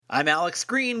I'm Alex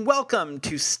Green. Welcome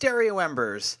to Stereo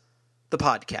Embers, the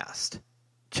podcast.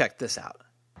 Check this out.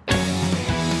 A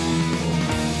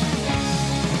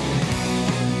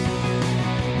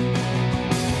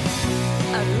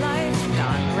life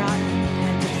gone rotten,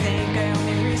 and to think I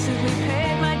only recently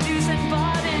paid my dues and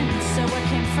bought in. So what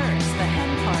came first, the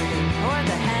hen party or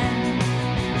the hen?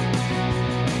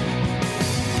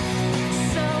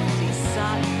 So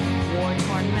besotted,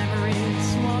 war-torn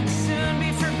memories won't soon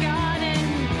be forgotten.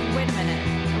 Wait a minute,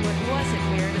 what was it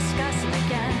we were discussing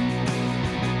again?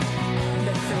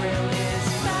 The thrill is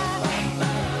back.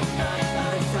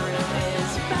 The thrill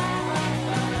is back.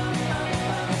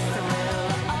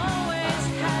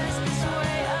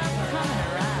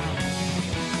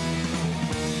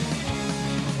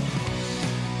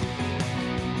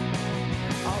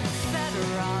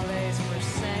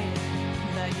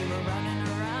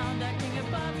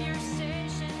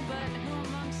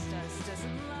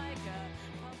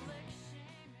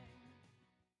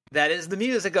 That is the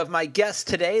music of my guest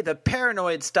today, the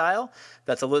Paranoid Style.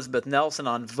 That's Elizabeth Nelson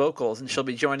on vocals, and she'll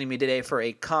be joining me today for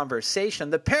a conversation.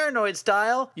 The Paranoid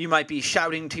Style, you might be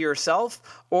shouting to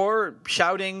yourself or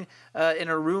shouting in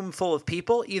a room full of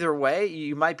people. Either way,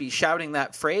 you might be shouting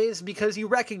that phrase because you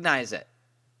recognize it.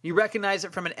 You recognize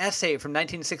it from an essay from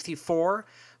 1964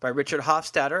 by Richard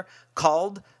Hofstadter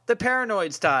called The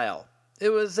Paranoid Style.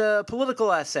 It was a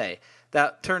political essay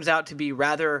that turns out to be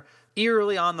rather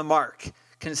eerily on the mark,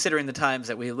 considering the times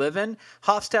that we live in.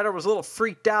 Hofstadter was a little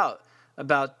freaked out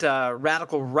about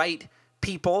radical right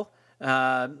people,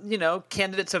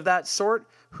 candidates of that sort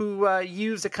who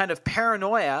use a kind of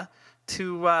paranoia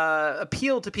to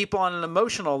appeal to people on an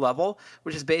emotional level,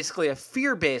 which is basically a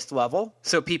fear-based level,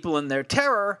 so people in their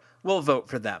terror will vote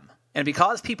for them. And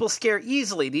because people scare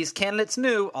easily, these candidates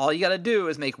knew all you got to do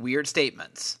is make weird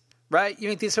statements, right? You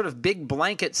make these sort of big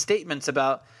blanket statements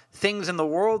about things in the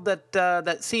world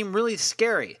that seem really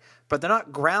scary, but they're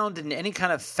not grounded in any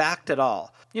kind of fact at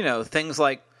all. You know, things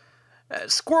like,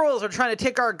 squirrels are trying to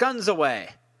take our guns away,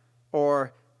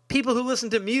 or people who listen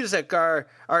to music are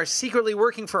secretly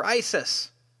working for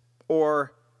ISIS,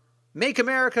 or make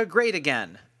America great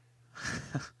again.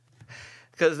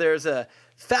 Because there's a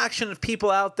faction of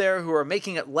people out there who are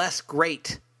making it less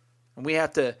great, and we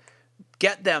have to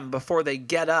get them before they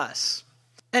get us.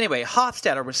 Anyway,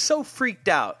 Hofstadter was so freaked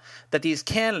out that these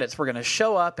candidates were going to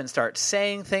show up and start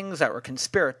saying things that were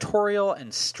conspiratorial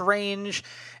and strange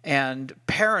and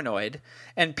paranoid,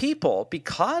 and people,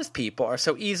 because people are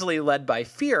so easily led by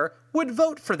fear, would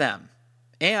vote for them.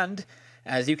 And,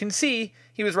 as you can see,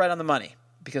 he was right on the money,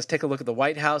 because take a look at the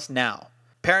White House now.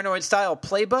 Paranoid Style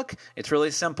playbook, it's really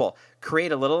simple.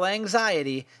 Create a little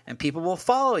anxiety, and people will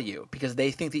follow you because they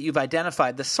think that you've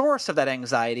identified the source of that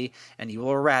anxiety, and you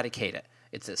will eradicate it.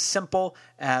 It's as simple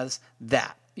as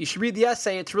that. You should read the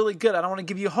essay. It's really good. I don't want to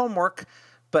give you homework,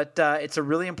 but it's a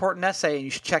really important essay, and you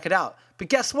should check it out. But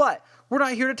guess what? We're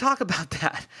not here to talk about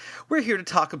that. We're here to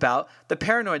talk about the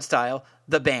Paranoid Style,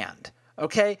 the band.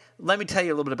 Okay? Let me tell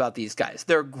you a little bit about these guys.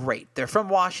 They're great. They're from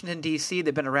Washington, D.C.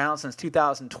 They've been around since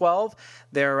 2012.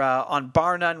 They're on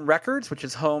Bar None Records, which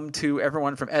is home to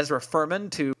everyone from Ezra Furman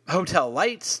to Hotel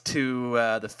Lights to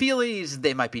the Feelies.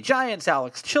 They Might Be Giants,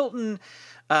 Alex Chilton.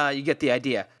 You get the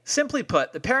idea. Simply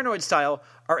put, the Paranoid Style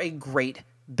are a great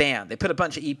band. They put a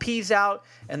bunch of EPs out,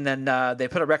 and then they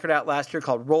put a record out last year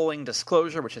called Rolling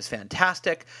Disclosure, which is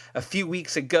fantastic. A few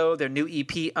weeks ago, their new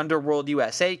EP, Underworld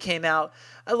USA, came out.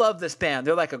 I love this band.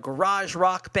 They're like a garage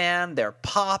rock band. They're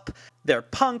pop. They're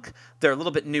punk. They're a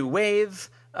little bit new wave.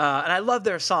 And I love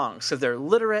their songs. So they're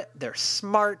literate. They're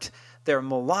smart. They're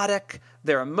melodic,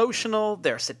 they're emotional,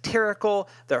 they're satirical,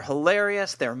 they're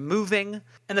hilarious, they're moving.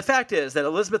 And the fact is that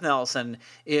Elizabeth Nelson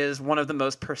is one of the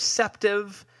most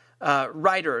perceptive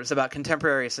writers about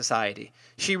contemporary society.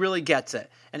 She really gets it,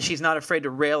 and she's not afraid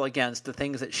to rail against the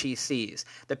things that she sees.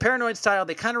 The Paranoid Style,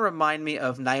 they kind of remind me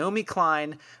of Naomi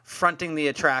Klein fronting the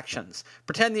Attractions.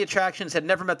 Pretend the Attractions had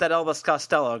never met that Elvis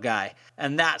Costello guy,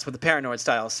 and that's what the Paranoid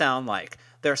Style sound like.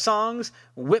 Their songs,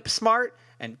 whip smart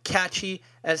and catchy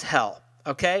as hell,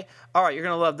 okay? All right, you're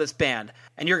going to love this band,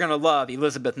 and you're going to love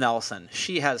Elizabeth Nelson.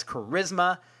 She has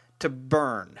charisma to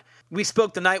burn. We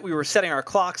spoke the night we were setting our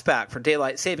clocks back for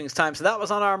daylight savings time, so that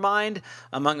was on our mind,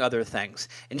 among other things.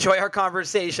 Enjoy our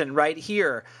conversation right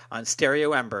here on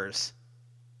Stereo Embers,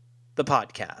 the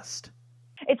podcast.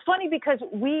 It's funny because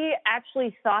we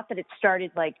actually thought that it started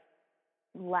like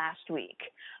last week.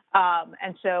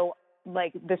 And so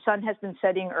like the sun has been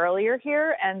setting earlier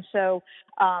here. And so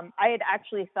I had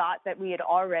actually thought that we had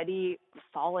already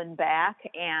fallen back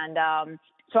and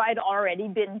So I'd already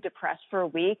been depressed for a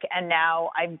week, and now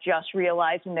I'm just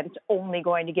realizing that it's only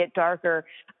going to get darker.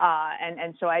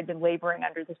 And so I'd been laboring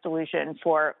under this delusion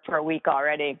for a week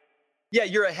already. Yeah,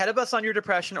 you're ahead of us on your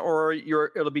depression, or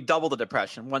it'll be double the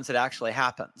depression once it actually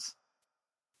happens.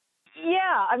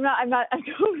 Yeah, I'm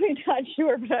totally not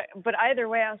sure, but either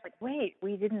way, I was like, wait,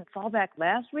 we didn't fall back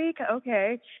last week?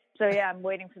 Okay. So yeah, I'm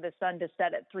waiting for the sun to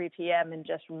set at 3 p.m. and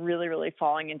just really, really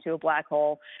falling into a black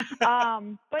hole.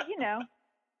 But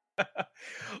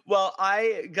Well,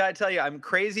 I gotta tell you, I'm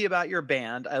crazy about your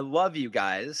band. I love you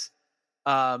guys.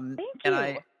 Thank you.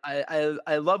 And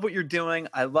I love what you're doing.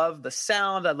 I love the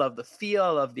sound. I love the feel. I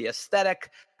love the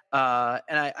aesthetic. And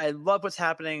I love what's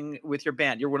happening with your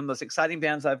band. You're one of the most exciting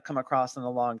bands I've come across in a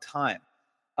long time.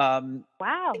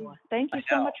 Wow. Thank you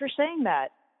so much for saying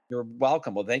that. You're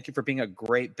welcome. Well, thank you for being a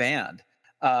great band.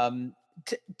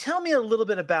 Tell me a little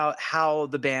bit about how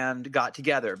the band got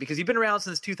together, because you've been around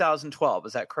since 2012.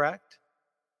 Is that correct?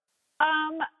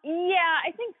 Yeah,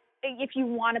 I think if you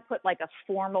want to put like a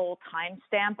formal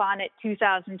timestamp on it,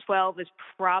 2012 is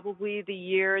probably the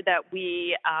year that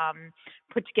we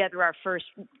put together our first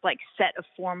like set of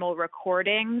formal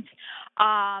recordings.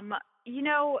 You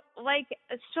know, like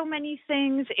so many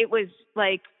things, it was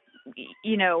like,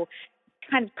 you know,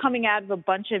 kind of coming out of a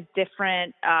bunch of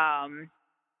different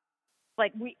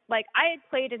I had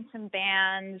played in some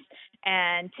bands,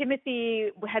 and Timothy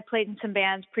had played in some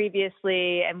bands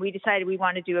previously, and we decided we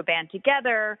wanted to do a band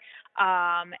together.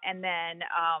 And then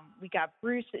we got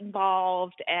Bruce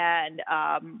involved, and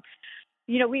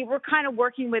you know, we were kind of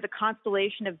working with a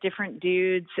constellation of different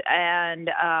dudes, and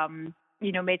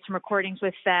you know, made some recordings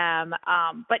with them.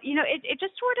 But you know, it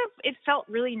just sort of, it felt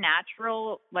really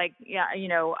natural. Like, yeah, you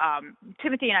know,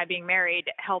 Timothy and I being married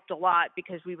helped a lot,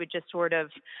 because we would just sort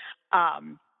of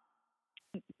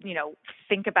you know,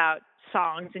 think about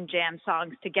songs and jam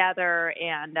songs together.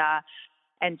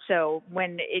 And so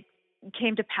when it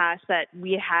came to pass that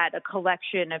we had a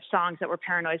collection of songs that were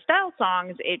Paranoid style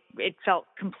songs, it felt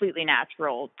completely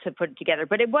natural to put it together.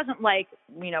 But it wasn't like,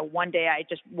 you know, one day I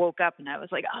just woke up and I was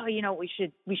like, oh, you know, we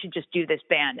should just do this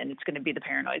band and it's going to be the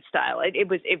Paranoid style. It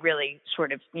really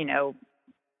sort of, you know,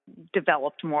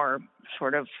 developed more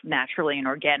sort of naturally and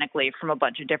organically from a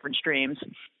bunch of different streams.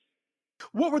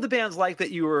 What were the bands like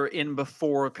that you were in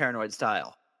before Paranoid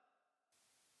Style?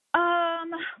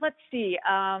 Let's see.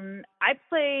 I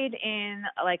played in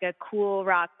like a cool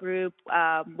rock group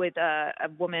with a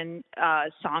woman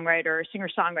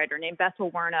singer-songwriter named Bethel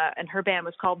Werna, and her band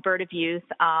was called Bird of Youth.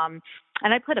 And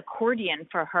I played accordion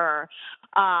for her.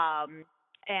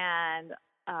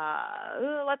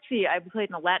 Let's see. I played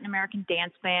in a Latin American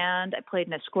dance band. I played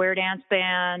in a square dance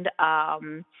band.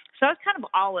 So I was kind of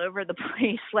all over the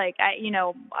place. Like I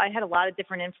had a lot of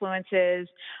different influences.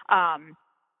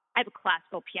 I have a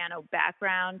classical piano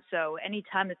background, so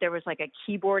anytime that there was like a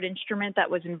keyboard instrument that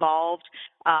was involved,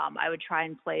 I would try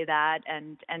and play that.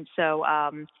 And so,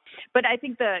 but I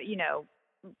think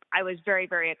I was very,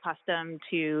 very accustomed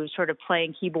to sort of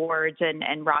playing keyboards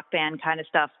and rock band kind of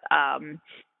stuff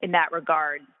in that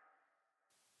regard.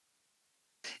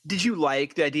 Did you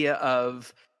like the idea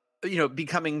of,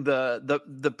 becoming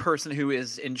the person who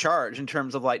is in charge, in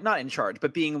terms of like, not in charge,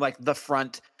 but being like the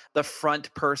front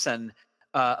person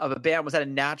of a band? Was that a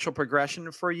natural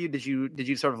progression for you? Did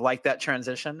you sort of like that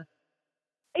transition?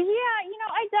 Yeah,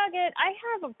 I dug it. I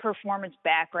have a performance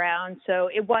background, so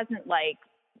it wasn't like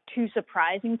too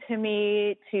surprising to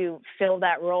me to fill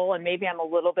that role. And maybe I'm a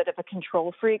little bit of a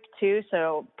control freak too,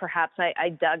 so perhaps I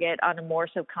dug it on a more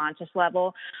subconscious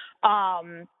level.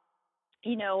 I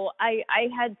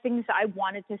had things I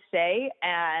wanted to say,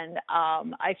 and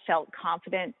I felt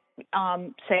confident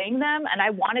saying them, and I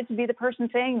wanted to be the person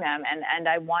saying them, and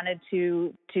I wanted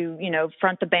to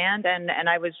front the band, and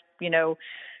I was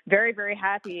very, very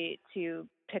happy to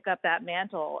pick up that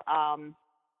mantle.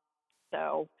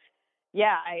 So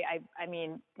yeah, I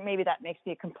mean, maybe that makes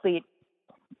me a complete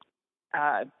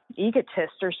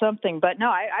egotist or something, but no,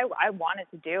 I wanted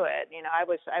to do it. I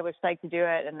was psyched to do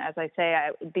it, and as I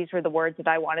say, these were the words that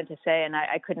I wanted to say, and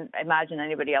I couldn't imagine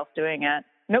anybody else doing it.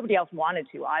 Nobody else wanted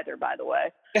to either, by the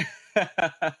way.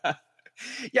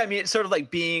 Yeah, I mean, it's sort of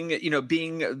like being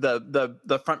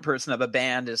the front person of a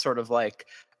band is sort of like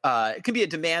it can be a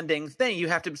demanding thing. You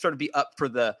have to sort of be up for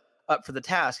the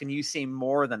task, and you seem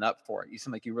more than up for it. You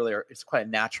seem like you really are. It's quite a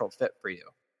natural fit for you.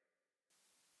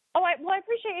 Oh, I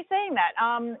appreciate you saying that.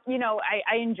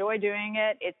 I enjoy doing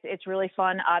it. It's really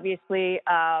fun, obviously.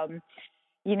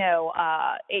 You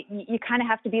kind of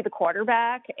have to be the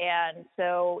quarterback. And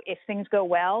so if things go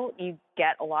well, you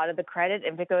get a lot of the credit.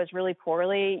 If it goes really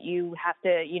poorly, you have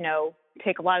to,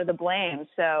 take a lot of the blame.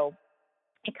 So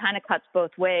it kind of cuts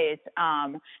both ways.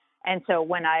 And so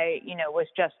when I, was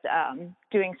just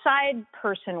doing side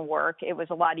person work, it was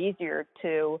a lot easier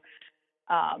to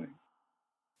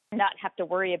not have to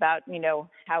worry about,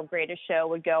 how great a show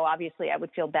would go. Obviously, I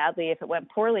would feel badly if it went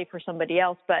poorly for somebody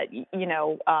else. But,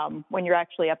 when you're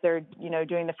actually up there,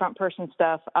 doing the front person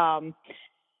stuff,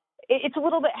 it's a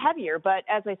little bit heavier. But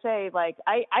as I say, like,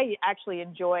 I actually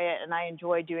enjoy it, and I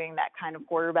enjoy doing that kind of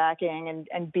quarterbacking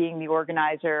and being the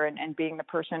organizer and being the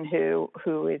person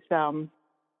who is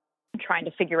trying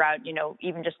to figure out,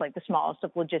 even just like the smallest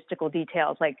of logistical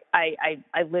details. Like I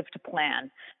live to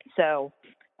plan. So,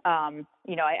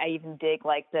 I even dig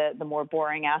like the more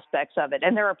boring aspects of it.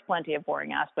 And there are plenty of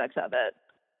boring aspects of it.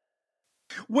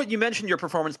 What you mentioned your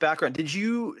performance background. Did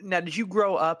you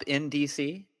grow up in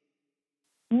DC?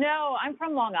 No, I'm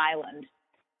from Long Island.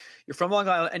 You're from Long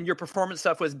Island, and your performance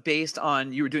stuff was based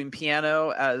on, you were doing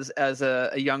piano as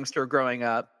a youngster growing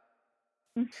up.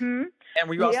 Mm-hmm. And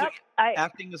were you also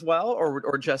acting as well,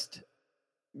 or just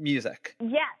music?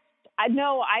 Yes.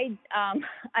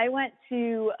 I went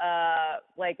to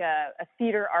like a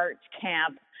theater arts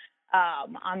camp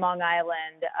on Long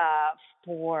Island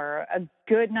for a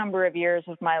good number of years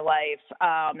of my life,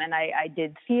 and I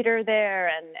did theater there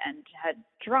and had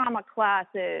drama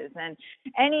classes and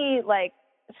any like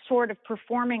sort of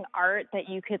performing art that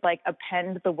you could like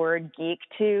append the word geek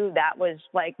to. That was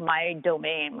like my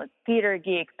domain, was theater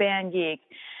geek, band geek,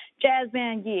 jazz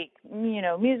band geek,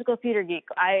 musical theater geek.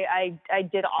 I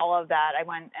did all of that. I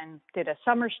went and did a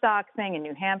summer stock thing in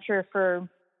New Hampshire for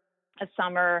a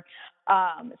summer.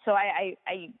 So I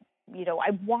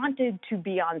wanted to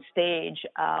be on stage,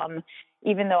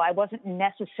 even though I wasn't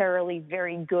necessarily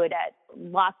very good at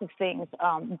lots of things,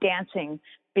 dancing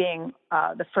being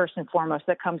the first and foremost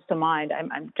that comes to mind.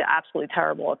 I'm absolutely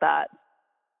terrible at that.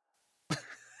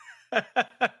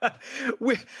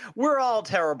 We're all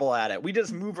terrible at it. We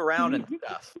just move around and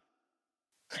stuff.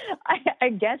 I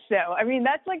guess so. I mean,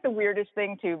 that's like the weirdest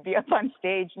thing, to be up on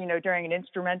stage, during an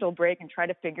instrumental break and try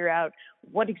to figure out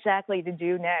what exactly to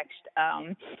do next.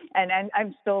 And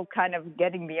I'm still kind of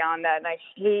getting beyond that. And I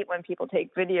hate when people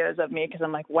take videos of me, because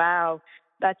I'm like, wow,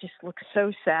 that just looks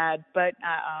so sad. But,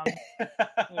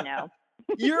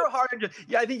 You're hard.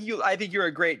 I think you're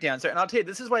a great dancer. And I'll tell you,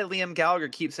 this is why Liam Gallagher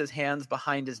keeps his hands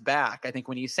behind his back. I think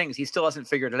when he sings, he still hasn't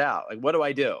figured it out. Like, what do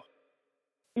I do?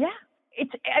 Yeah.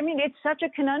 It's such a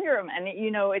conundrum. And,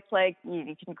 it's like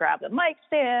you can grab the mic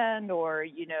stand, or,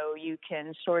 you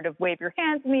can sort of wave your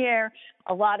hands in the air.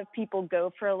 A lot of people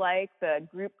go for like the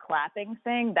group clapping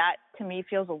thing. That to me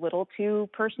feels a little too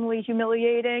personally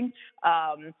humiliating.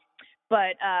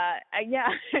 But I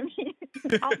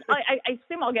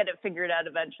assume I'll get it figured out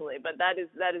eventually. But that is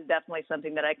definitely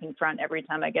something that I confront every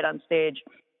time I get on stage.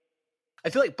 I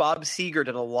feel like Bob Seger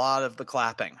did a lot of the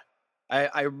clapping.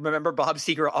 I remember Bob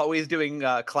Seger always doing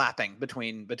clapping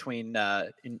between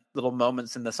in little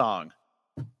moments in the song.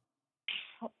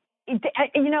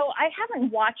 I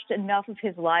haven't watched enough of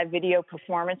his live video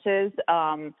performances.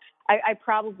 I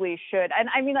probably should, and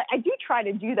I mean, I do try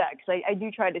to do that, because I do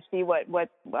try to see what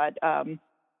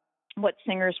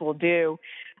singers will do.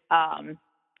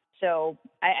 So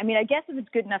I guess if it's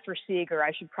good enough for Seeger,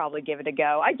 I should probably give it a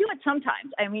go. I do it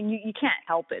sometimes. I mean, you can't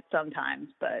help it sometimes,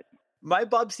 but. My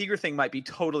Bob Seger thing might be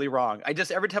totally wrong.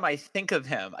 Every time I think of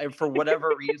him, for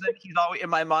whatever reason, he's always in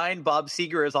my mind. Bob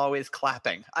Seger is always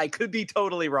clapping. I could be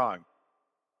totally wrong.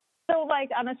 So,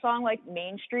 like on a song like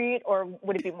Main Street, or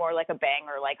would it be more like a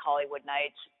banger like Hollywood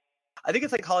Nights? I think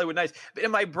it's like Hollywood Nights, but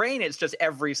in my brain, it's just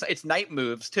it's Night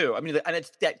Moves too. I mean, and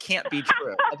that can't be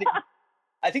true.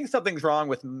 I think something's wrong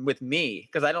with me,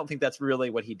 because I don't think that's really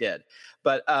what he did.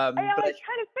 But I try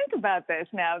to think about this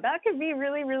now. That could be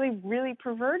really, really, really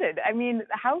perverted. I mean,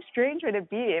 how strange would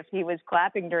it be if he was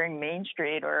clapping during Main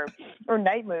Street or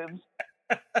Night Moves?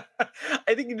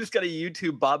 I think you just got to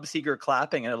YouTube Bob Seger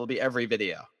clapping, and it'll be every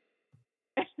video.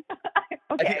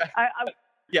 Okay.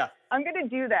 Yeah. I'm going to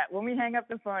do that. When we hang up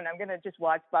the phone, I'm going to just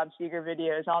watch Bob Seger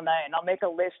videos all night, and I'll make a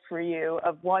list for you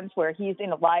of ones where he's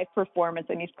in a live performance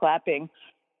and he's clapping.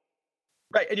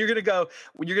 Right. And you're going to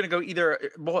go either,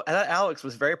 well, Alex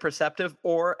was very perceptive,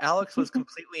 or Alex was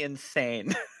completely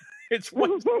insane. It's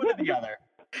one or the other.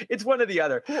 It's one or the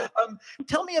other.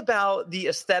 Tell me about the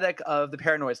aesthetic of the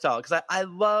Paranoid style, because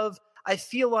I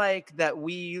feel like that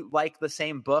we like the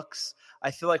same books. I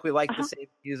feel like we like the same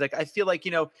music. I feel like,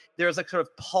 there's like sort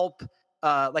of pulp,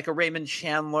 like a Raymond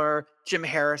Chandler, Jim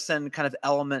Harrison kind of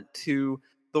element to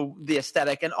the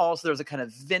aesthetic. And also there's a kind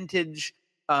of vintage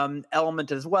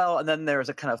element as well. And then there's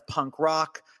a kind of punk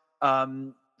rock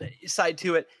side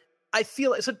to it.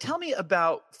 So tell me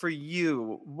about, for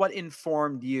you, what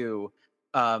informed you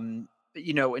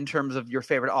in terms of your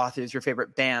favorite authors, your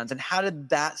favorite bands, and how did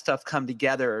that stuff come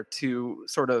together to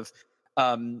sort of,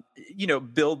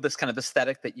 build this kind of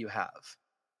aesthetic that you have?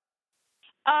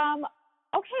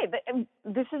 Okay, but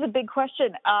this is a big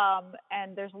question,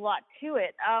 and there's a lot to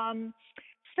it.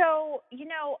 So,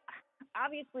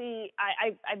 obviously,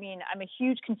 I mean, I'm a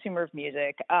huge consumer of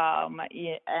music,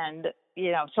 and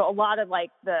so a lot of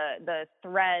like the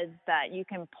threads that you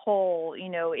can pull,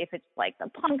 if it's like the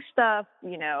punk stuff,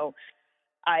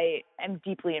 I am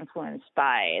deeply influenced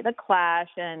by the Clash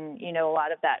and a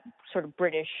lot of that sort of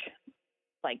British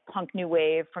like punk new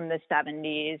wave from the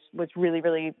 70s was really,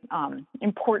 really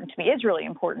important to me, is really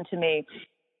important to me.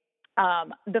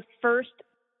 The first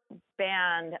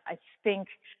band I think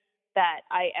that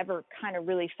I ever kind of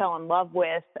really fell in love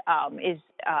with is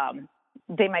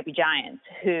They Might Be Giants,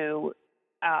 who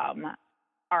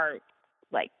are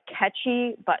like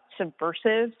catchy but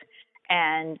subversive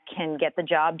and can get the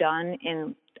job done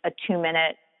in a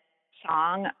 2-minute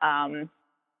song.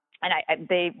 And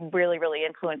they really, really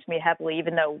influenced me heavily,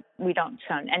 even though we don't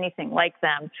sound anything like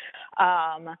them.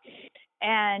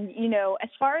 And, as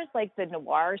far as like the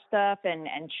noir stuff and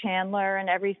Chandler and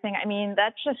everything, I mean,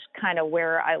 that's just kind of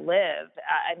where I live.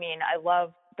 I mean, I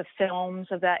love the films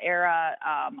of that era.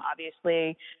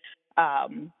 Obviously,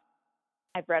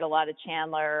 I've read a lot of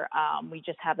Chandler. We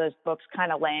just have those books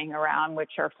kind of laying around,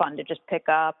 which are fun to just pick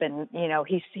up. And,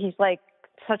 he's like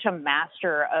such a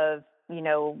master of,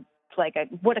 like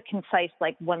what a concise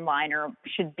like one-liner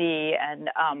should be, and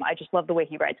I just love the way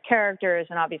he writes characters,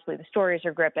 and obviously the stories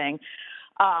are gripping.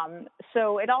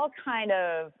 So it all kind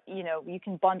of you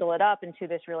can bundle it up into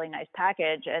this really nice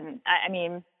package, and I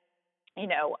mean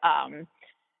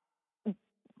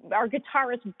our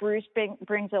guitarist Bruce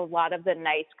brings a lot of the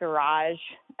nice garage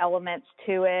elements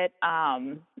to it,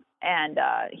 and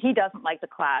he doesn't like the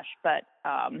Clash, but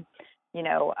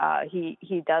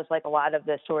he does like a lot of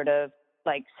the sort of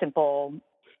like simple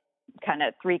kind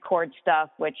of 3-chord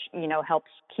stuff, which, helps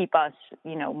keep us,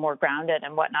 more grounded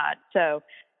and whatnot. So,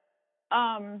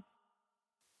 I'm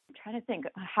trying to think,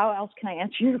 how else can I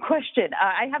answer your question?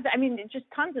 Just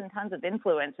tons and tons of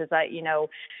influences. I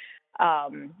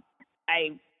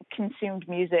consumed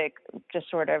music just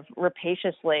sort of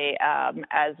rapaciously,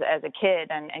 as a kid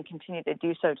and continue to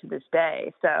do so to this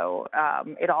day. So,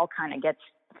 it all kind of gets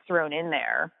thrown in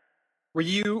there. Were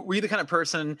you the kind of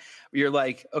person where you're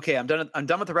like, okay, I'm done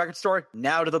with the record store,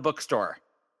 now to the bookstore?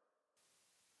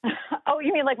 Oh,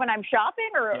 you mean like when I'm shopping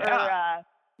or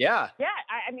yeah. Yeah,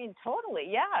 I mean, totally.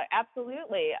 Yeah,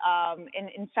 absolutely.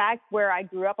 In fact, where I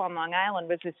grew up on Long Island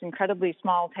was this incredibly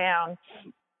small town.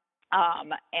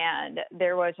 And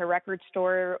there was a record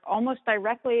store almost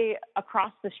directly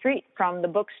across the street from the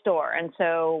bookstore. And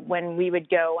so when we would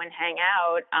go and hang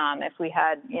out, if we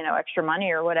had, extra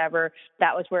money or whatever,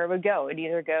 that was where it would go. It'd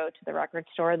either go to the record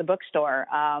store or the bookstore.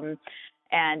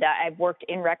 And I've worked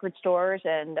in record stores,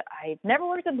 and I never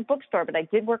worked at the bookstore, but I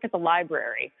did work at the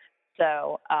library.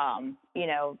 So,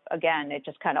 again, it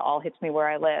just kind of all hits me where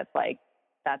I live. Like,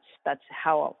 that's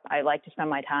how I like to spend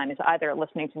my time, is either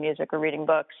listening to music or reading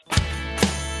books.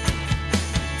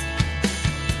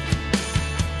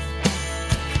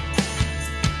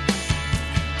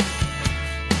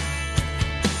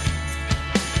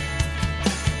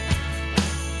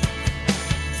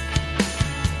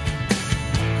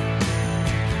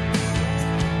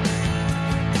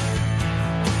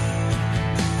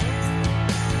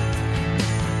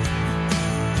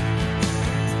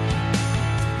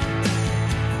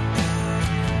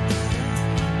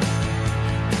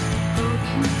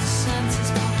 Open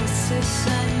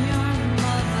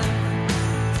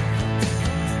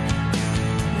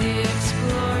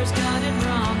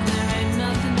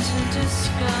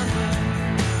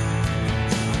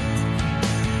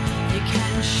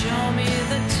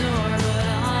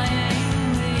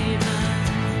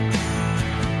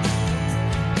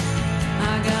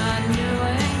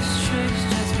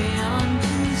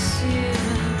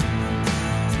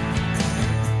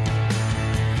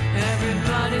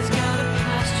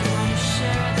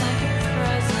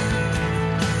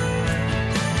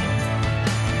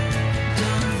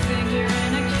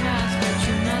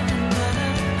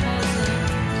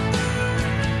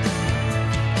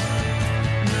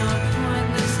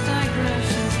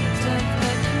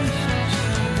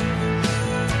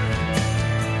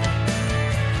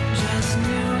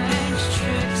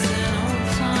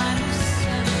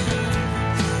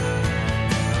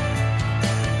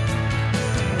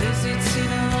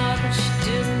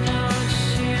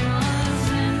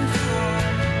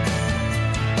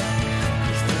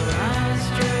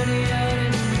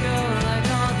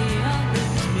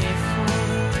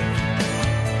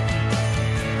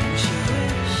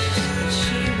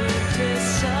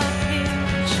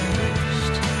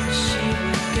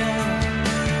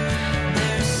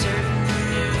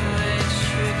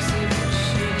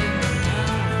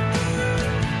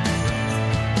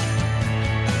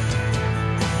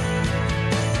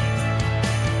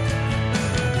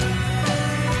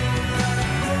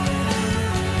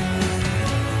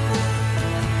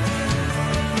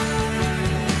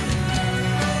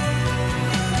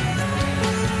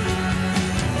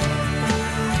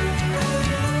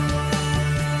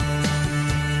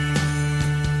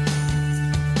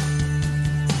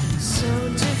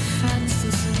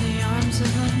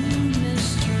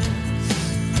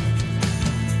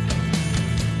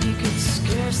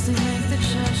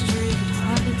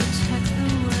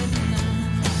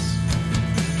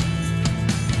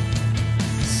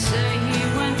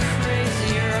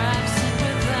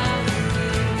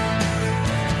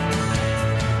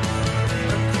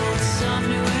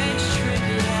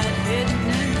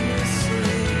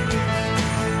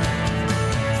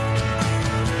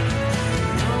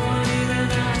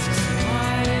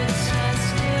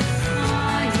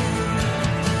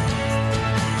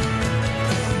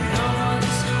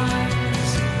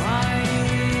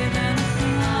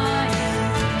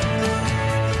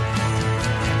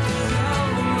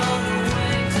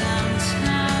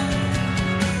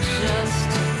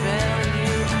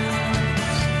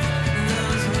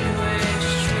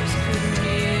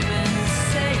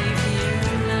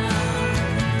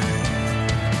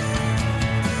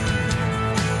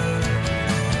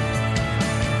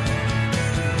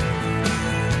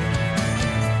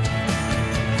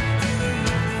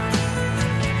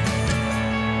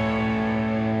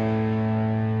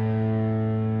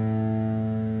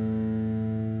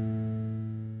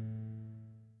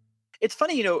It's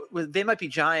funny, with They Might Be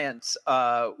Giants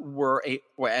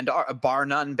and are a Bar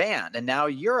None band, and now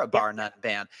you're a Bar None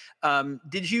band.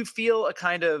 Did you feel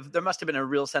there must have been a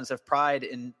real sense of pride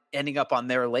in ending up on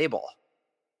their label?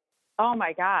 Oh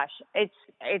my gosh,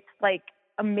 it's like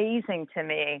amazing to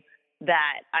me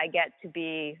that I get to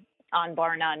be on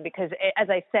Bar None because,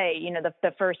 as I say,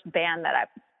 the first band that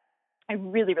I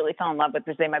really, really fell in love with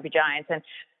was They Might Be Giants, and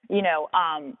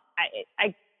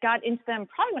I got into them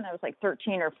probably when I was like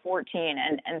 13 or 14.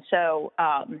 And so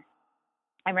I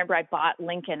remember I bought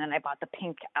Lincoln and I bought the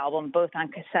Pink album, both on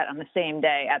cassette on the same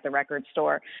day at the record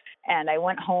store. And I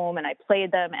went home and I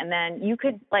played them. And then you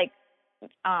could write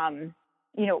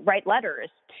letters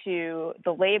to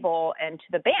the label and to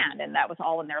the band. And that was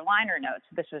all in their liner notes.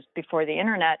 This was before the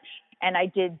internet. And I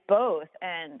did both.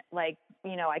 And I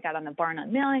got on the Bar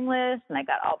None mailing list and I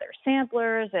got all their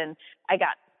samplers and I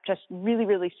got just really,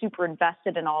 really super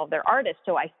invested in all of their artists.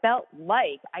 So I felt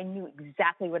like I knew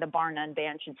exactly what a Bar None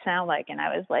band should sound like. And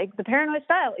I was like, the Paranoid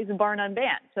Style is a Bar None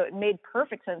band. So it made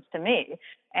perfect sense to me.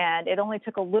 And it only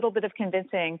took a little bit of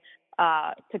convincing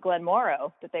to Glenn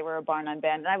Morrow that they were a Bar None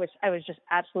band. And I was just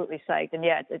absolutely psyched. And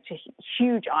yeah, it's a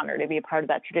huge honor to be a part of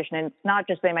that tradition. And it's not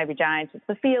just They Might Be Giants, it's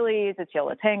the Feelies, it's Yo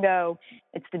La Tengo,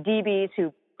 it's the DBs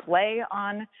who play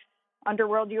on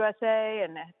Underworld USA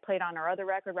and played on our other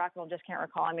record, Rock and Roll Just Can't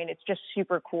Recall. I mean, it's just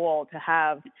super cool to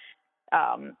have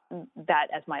that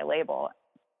as my label.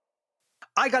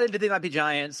 I got into They Might Be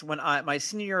Giants when my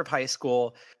senior year of high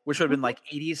school, which would have been like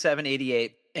 87,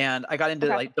 88. And I got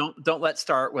into Don't Let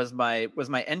Start was my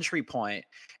entry point.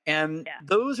 And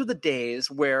those are the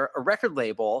days where a record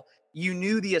label, you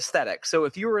knew the aesthetic. So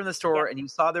if you were in the store and you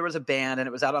saw there was a band and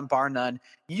it was out on Bar None,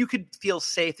 you could feel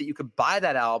safe that you could buy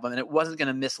that album and it wasn't going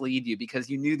to mislead you because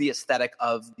you knew the aesthetic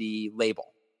of the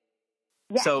label.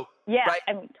 Yeah. So, right,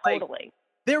 I mean, totally.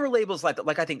 There were labels like that.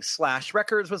 Like I think Slash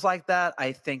Records was like that.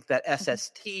 I think that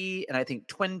SST and I think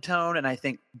Twin Tone and I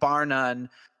think Bar None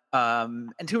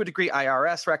and to a degree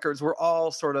IRS Records were all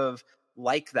sort of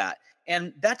like that.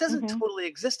 And that doesn't totally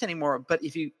exist anymore. But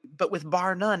with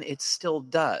Bar None, it still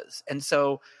does. And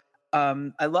so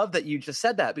I love that you just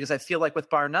said that because I feel like with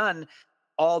Bar None,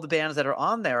 all the bands that are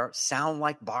on there sound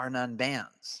like Bar None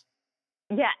bands.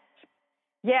 Yes.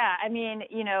 Yeah. I mean,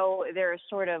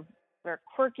 they're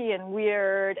quirky and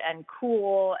weird and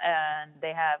cool and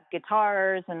they have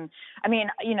guitars and I mean,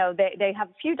 they have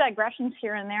a few digressions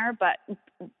here and there, but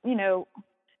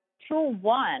Tool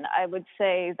One, I would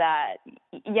say that,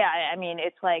 I mean,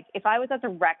 it's like if I was at the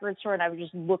record store and I was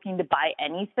just looking to buy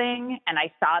anything and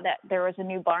I saw that there was a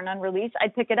new Bar None release,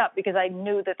 I'd pick it up because I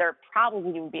knew that there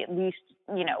probably would be at least,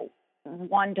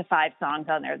 1 to 5 songs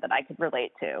on there that I could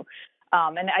relate to.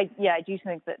 And I do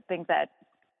think that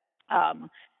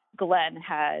Glenn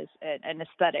has an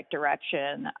aesthetic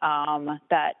direction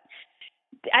that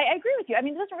I agree with you. I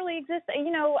mean, it doesn't really exist.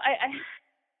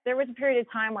 There was a period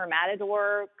of time where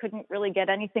Matador couldn't really get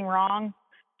anything wrong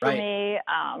for me.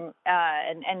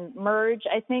 And Merge,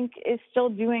 I think, is still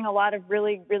doing a lot of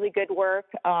really, really good work.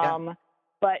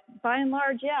 But by and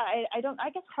large,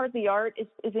 I guess Hardly Art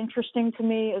is interesting to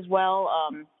me as well.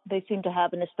 They seem to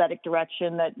have an aesthetic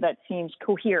direction that seems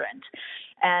coherent.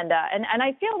 And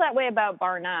I feel that way about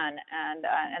Bar None. And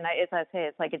as I say,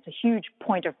 it's a huge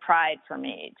point of pride for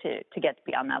me to get to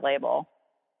be on that label.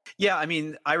 Yeah, I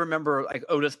mean, I remember like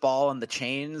Otis Ball and the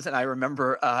Chains, and I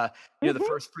remember the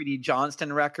first Freddie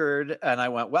Johnston record, and I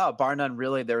went, wow, Bar None,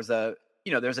 really, there's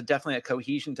definitely a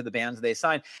cohesion to the bands they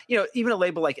signed. Even a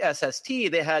label like SST,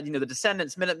 they had, the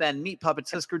Descendants, Minutemen, Meat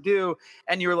Puppets, Husker Du,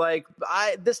 and you're like,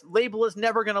 this label is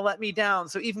never going to let me down.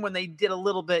 So even when they did a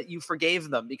little bit, you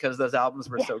forgave them because those albums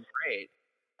were so great.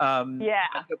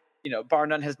 Bar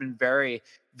None has been very,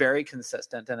 very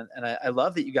consistent, and I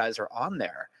love that you guys are on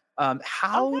there.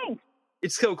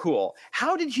 It's so cool.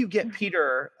 How did you get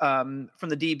Peter from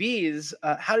the DBs?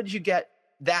 How did you get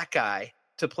that guy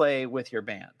to play with your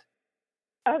band?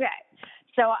 Okay.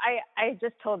 So I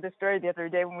just told this story the other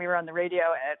day when we were on the radio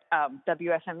at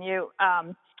WFMU.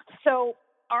 So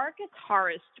our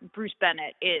guitarist, Bruce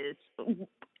Bennett, is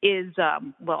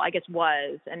I guess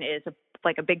was and is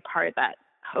a big part of that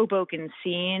Hoboken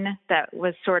scene that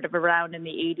was sort of around in the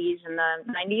 80s and the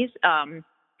 90s.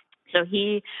 So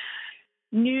he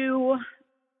knew,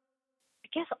 I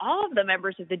guess, all of the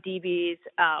members of the DBs,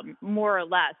 more or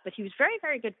less, but he was very,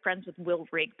 very good friends with Will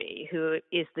Rigby, who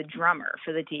is the drummer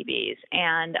for the DBs.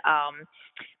 And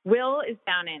Will is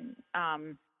down in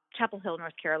Chapel Hill,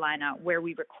 North Carolina, where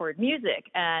we record music.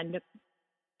 And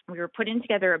we were putting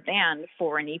together a band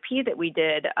for an EP that we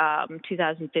did,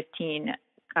 2015,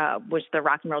 was the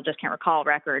Rock and Roll Just Can't Recall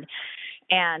record.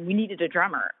 And we needed a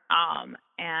drummer.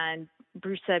 And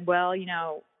Bruce said, well,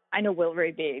 I know Will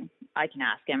Rigby. I can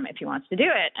ask him if he wants to do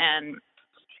it. And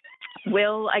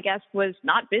Will, I guess, was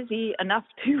not busy enough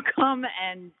to come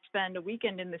and spend a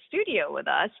weekend in the studio with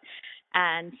us.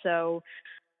 And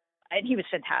he was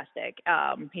fantastic.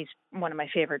 He's one of my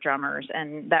favorite drummers,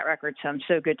 and that record sounds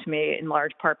so good to me in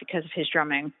large part because of his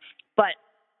drumming. But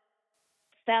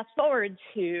fast forward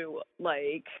to,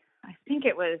 I think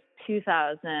it was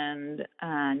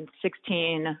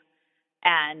 2016,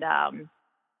 and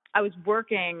I was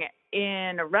working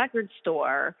in a record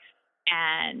store,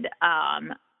 and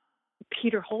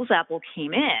Peter Holzapfel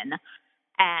came in,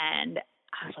 and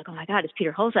I was like, oh my God, it's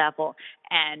Peter Holzapfel.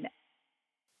 And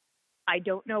I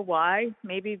don't know why,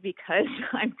 maybe because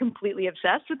I'm completely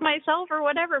obsessed with myself or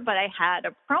whatever, but I had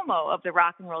a promo of the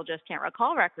Rock and Roll Just Can't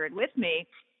Recall record with me.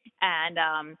 And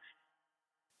I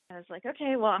was like,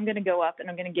 okay, well, I'm going to go up and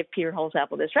I'm going to give Peter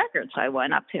Holzapfel this record. So I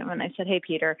went up to him and I said, hey,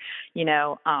 Peter,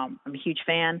 I'm a huge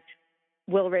fan.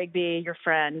 Will Rigby, your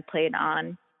friend, played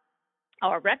on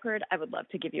our record. I would love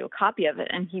to give you a copy of it.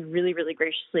 And he really, really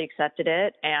graciously accepted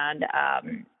it. And,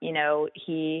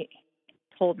 he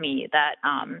told me that,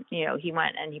 he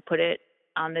went and he put it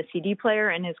on the CD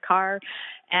player in his car,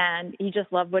 and he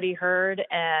just loved what he heard.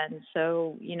 And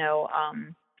so,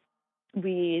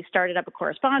 we started up a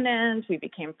correspondence. We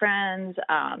became friends.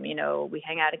 We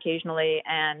hang out occasionally.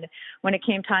 And when it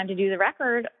came time to do the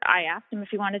record, I asked him if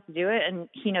he wanted to do it. And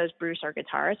he knows Bruce, our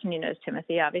guitarist, and he knows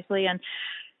Timothy, obviously. And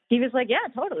he was like, yeah,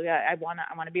 totally. I want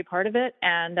to be a part of it.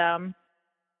 And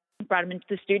brought him into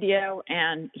the studio,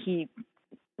 and he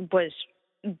was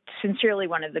sincerely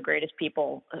one of the greatest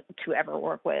people to ever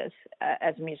work with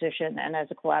as a musician and as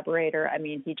a collaborator. I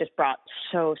mean, he just brought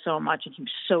so much, and he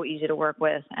was so easy to work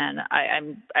with. And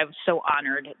I was so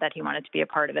honored that he wanted to be a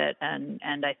part of it. And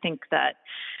I think that,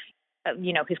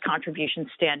 his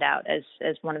contributions stand out as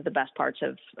one of the best parts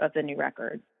of the new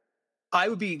record. I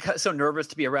would be so nervous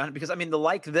to be around it because, I mean, the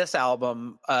Like This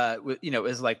album,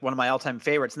 is like one of my all-time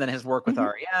favorites. And then his work with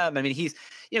R.E.M. I mean, he's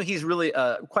really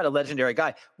quite a legendary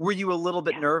guy. Were you a little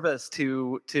bit nervous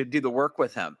to do the work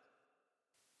with him?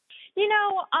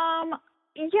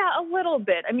 Yeah, a little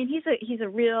bit. I mean, he's a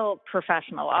real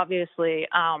professional, obviously.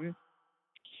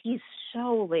 He's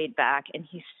so laid back and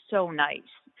he's so nice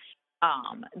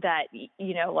that,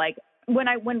 when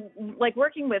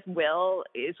working with Will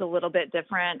is a little bit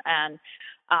different, and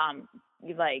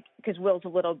because Will's a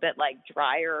little bit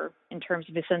drier in terms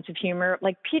of his sense of humor.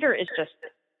 Peter is just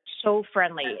so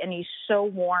friendly, and he's so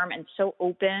warm and so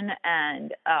open,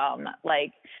 and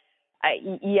I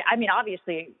mean,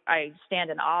 obviously I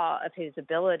stand in awe of his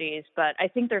abilities, but I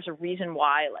think there's a reason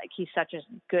why, he's such a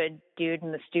good dude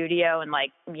in the studio, and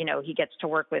he gets to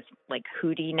work with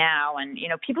Hootie now, and,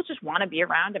 people just want to be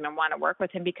around him and want to work with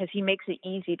him because he makes it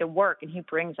easy to work and he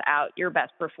brings out your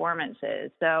best performances.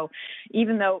 So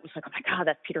even though it was like, oh my God,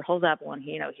 that's Peter Holzapfel, and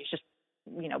he's just,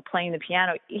 playing the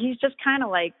piano, he's just kind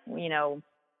of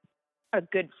a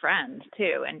good friend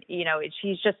too. And,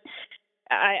 he's just,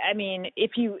 I mean,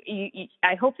 if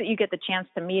I hope that you get the chance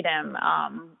to meet him.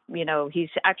 He's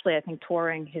actually, I think,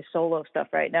 touring his solo stuff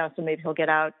right now, so maybe he'll get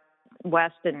out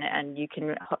west and you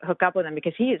can hook up with him,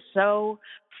 because he is so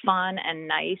fun and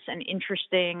nice and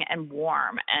interesting and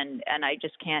warm, and I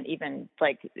just can't even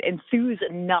enthuse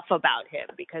enough about him,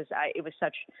 because it was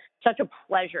such a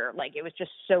pleasure. It was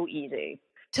just so easy.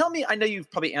 Tell me, I know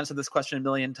you've probably answered this question a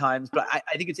million times, but I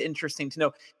think it's interesting to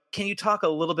know. Can you talk a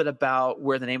little bit about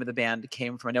where the name of the band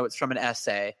came from? I know it's from an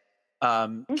essay.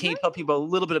 Can you tell people a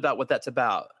little bit about what that's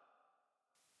about?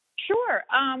 Sure.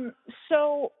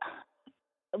 So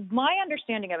my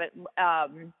understanding of it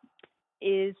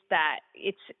is that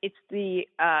it's the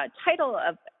title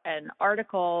of an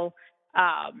article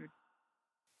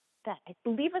that I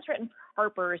believe was written for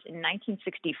Harper's in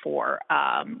 1964,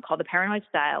 called The Paranoid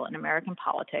Style in American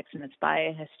Politics, and it's by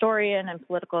a historian and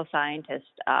political scientist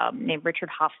named Richard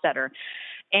Hofstadter.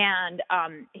 And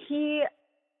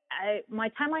my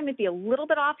timeline might be a little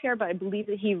bit off here, but I believe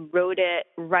that he wrote it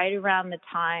right around the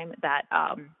time that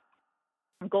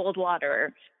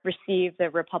Goldwater received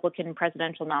the Republican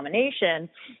presidential nomination,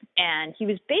 and he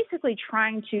was basically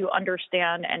trying to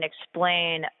understand and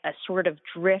explain a sort of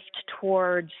drift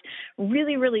towards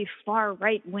really, really far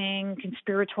right-wing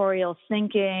conspiratorial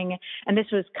thinking, and this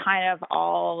was kind of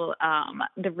all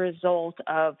the result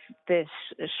of this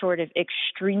sort of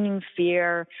extreme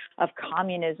fear of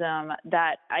communism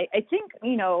that I think,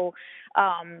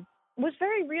 was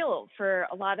very real for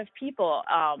a lot of people,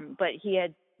 but he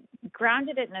had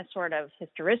grounded it in a sort of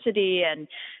historicity and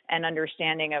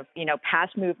understanding of,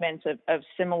 past movements of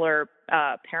similar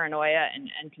paranoia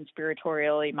and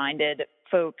conspiratorially minded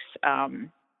folks.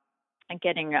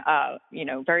 getting,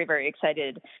 very, very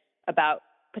excited about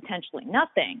potentially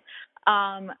nothing.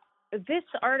 This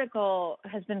article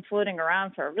has been floating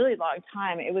around for a really long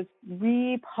time. It was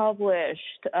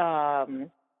republished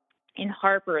in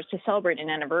Harper's to celebrate an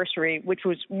anniversary, which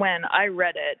was when I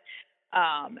read it.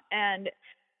 And,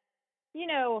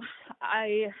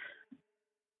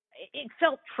 it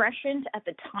felt prescient at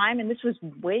the time, and this was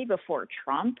way before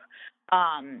Trump,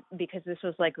 because this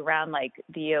was like around like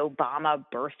the Obama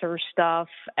birther stuff,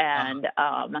 and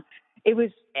it was,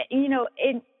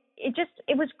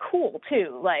 it was cool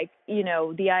too, like,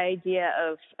 the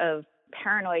idea of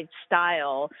paranoid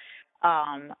style.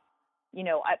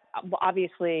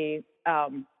 Obviously,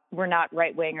 we're not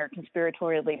right wing or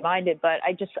conspiratorially minded, but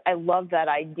I love that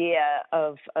idea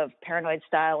of paranoid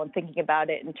style and thinking about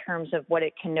it in terms of what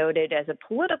it connoted as a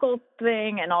political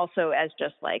thing and also as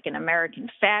just like an American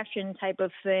fashion type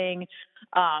of thing.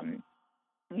 And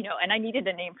I needed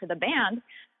a name for the band.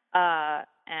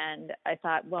 And I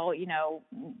thought, well,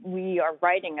 we are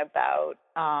writing about,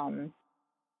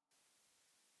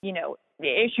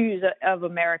 the issues of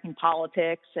American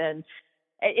politics, and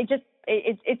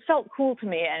it felt cool to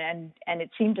me, and it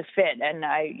seemed to fit. And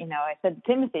I said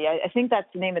to Timothy, I think that's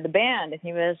the name of the band. And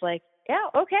he was like, yeah,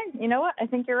 okay, you know what? I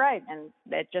think you're right. And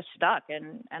it just stuck.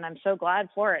 And I'm so glad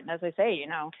for it. And as I say,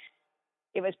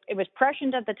 it was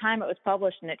prescient at the time it was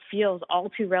published, and it feels all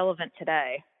too relevant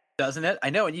today. Doesn't it? I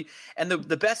know. And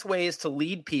the best ways to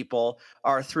lead people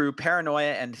are through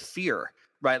paranoia and fear,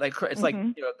 right? Like it's like,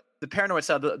 the paranoid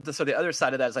side, so the other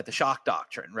side of that is like the shock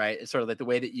doctrine, right? It's sort of like the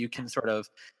way that you can sort of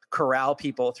corral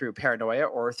people through paranoia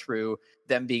or through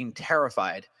them being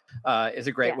terrified is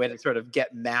a great way to sort of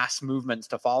get mass movements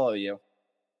to follow you.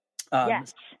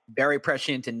 Yes. Very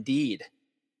prescient indeed.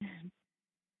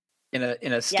 In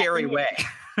a scary way.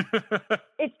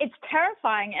 It's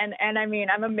terrifying, and I mean,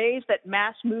 I'm amazed that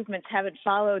mass movements haven't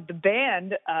followed the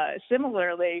band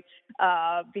similarly,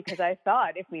 because I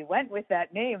thought if we went with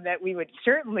that name that we would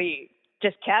certainly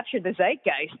just capture the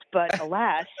zeitgeist, but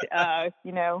alas, I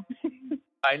know.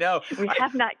 We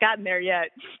have not gotten there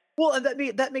yet. Well, and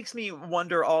that makes me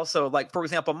wonder also, like, for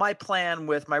example, my plan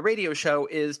with my radio show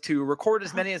is to record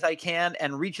as many as I can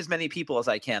and reach as many people as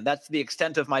I can. That's the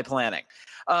extent of my planning.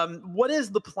 What is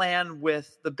the plan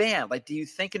with the band? Like, do you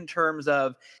think in terms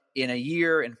of in a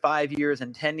year, in 5 years,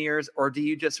 in 10 years, or do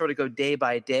you just sort of go day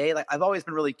by day? Like, I've always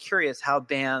been really curious how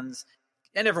bands,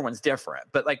 and everyone's different,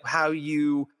 but like how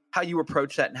you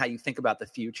approach that and how you think about the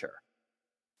future.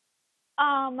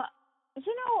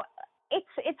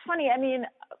 It's funny. I mean,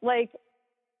 like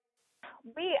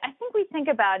I think we think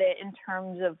about it in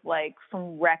terms of like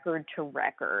from record to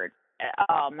record.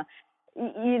 I'm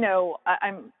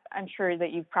sure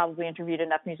that you've probably interviewed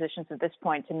enough musicians at this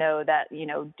point to know that,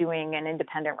 doing an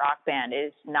independent rock band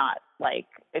is not like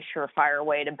a surefire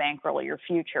way to bankroll your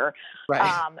future.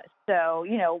 Right. So,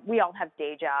 we all have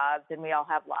day jobs and we all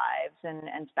have lives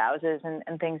and spouses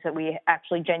and things that we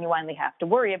actually genuinely have to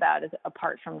worry about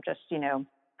apart from just,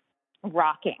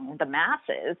 rocking the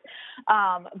masses.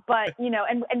 But,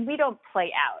 and we don't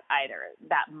play out either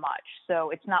that much.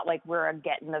 So it's not like we're a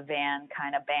get in the van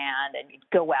kind of band and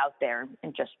go out there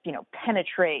and just,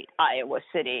 penetrate Iowa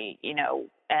City,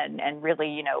 and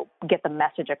really, get the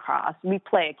message across. We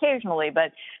play occasionally,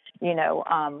 but,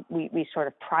 we sort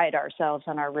of pride ourselves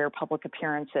on our rare public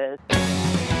appearances.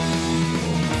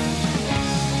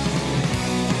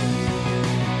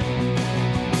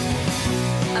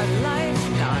 A life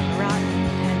gone rotten,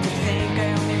 and to think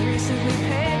I only recently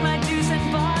paid my dues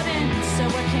and bought in. So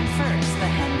what came first, the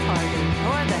hen party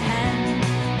or the hen?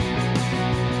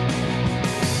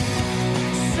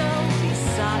 So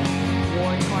besotted,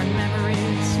 war-torn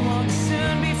memories won't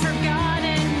soon be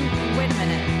forgotten. Wait a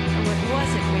minute, what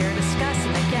was it we were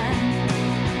discussing again?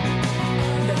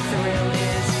 The thrill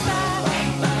is back.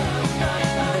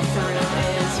 The thrill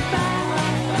is back.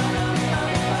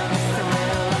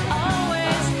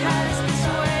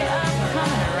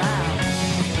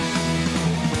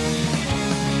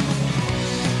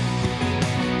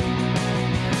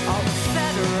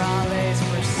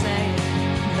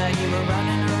 You were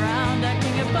running around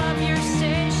acting above your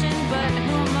station, but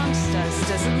who amongst us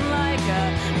doesn't like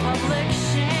a public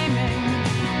shaming?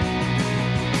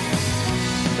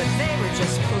 But they were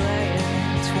just playing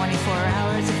 24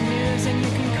 hours of news and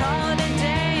you can call it a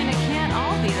day, and it can't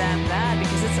all be that bad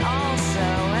because it's all so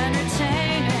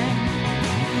entertaining.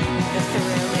 The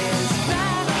thrill is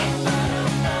back.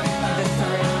 The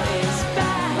thrill is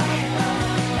back.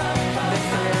 The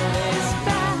thrill is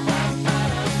back.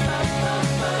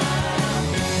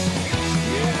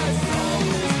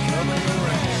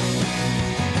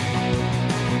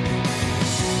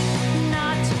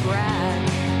 Not to brag,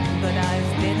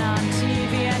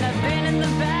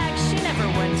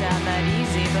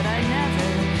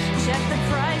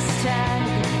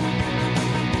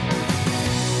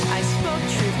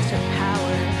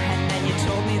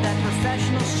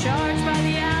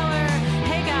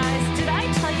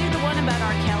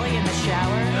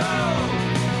 shower?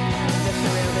 The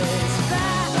thrill is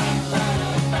back. The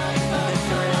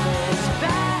thrill is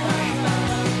back.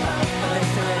 The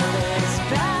thrill is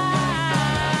back.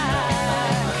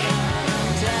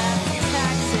 Death,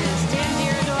 taxes, Dan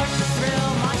Dierdorf, The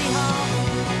Thrill, Monty Hall,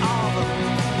 all of them.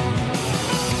 The thrill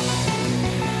is back. The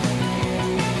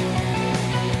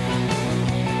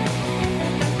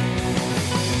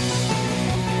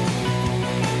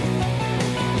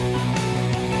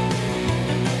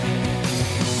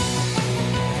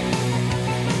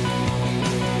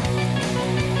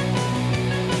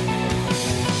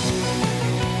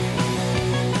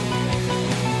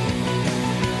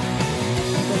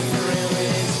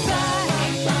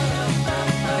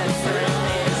thrill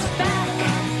is back.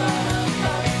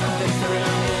 The thrill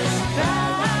is back.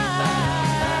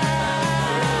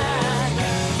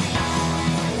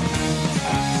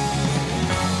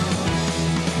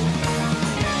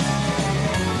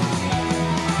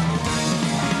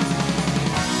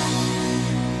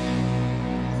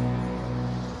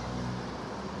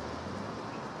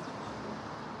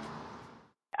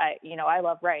 I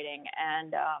love writing,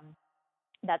 and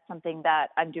that's something that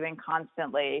I'm doing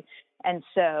constantly. And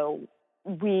so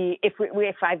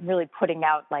if I'm really putting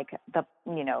out like the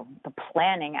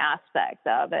planning aspect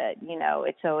of it,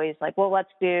 it's always like, well,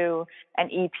 let's do an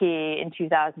EP in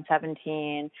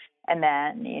 2017, and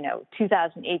then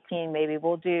 2018 maybe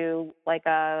we'll do like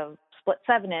a split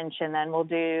 7-inch, and then we'll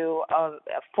do a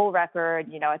full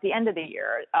record, at the end of the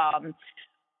year.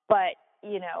 But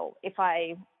if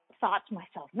I thought to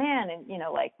myself, man, and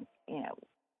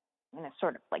in a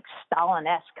sort of like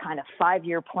Stalin-esque kind of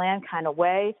 5-year plan kind of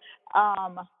way,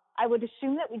 I would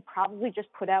assume that we'd probably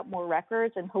just put out more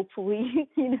records and hopefully,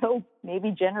 maybe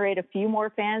generate a few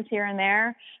more fans here and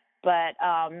there. But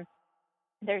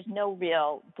there's no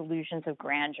real delusions of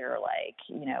grandeur. Like,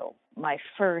 my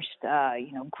first,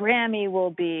 Grammy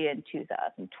will be in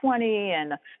 2020,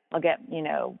 and I'll get,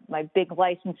 my big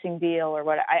licensing deal or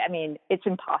what. I mean, it's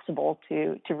impossible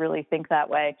to really think that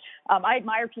way. I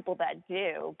admire people that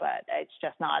do, but it's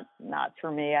just not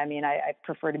for me. I mean, I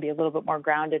prefer to be a little bit more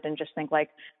grounded and just think like,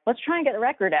 let's try and get the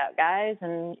record out, guys,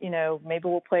 and, maybe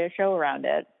we'll play a show around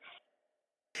it.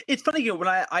 It's funny, when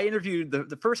I interviewed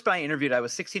the first band I interviewed, I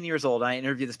was 16 years old. And I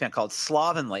interviewed this band called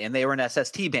Slovenly, and they were an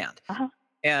SST band. Uh-huh.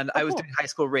 And I was doing high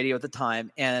school radio at the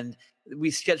time, and we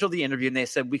scheduled the interview, and they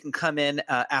said we can come in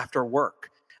after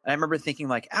work. And I remember thinking,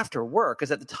 like, after work,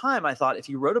 because at the time I thought if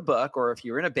you wrote a book or if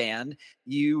you were in a band,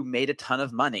 you made a ton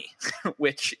of money,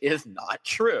 which is not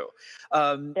true.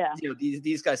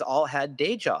 These guys all had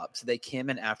day jobs. They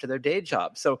came in after their day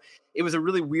job. So it was a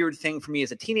really weird thing for me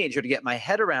as a teenager to get my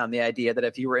head around the idea that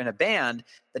if you were in a band,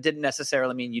 that didn't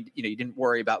necessarily mean you didn't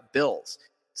worry about bills.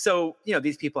 So,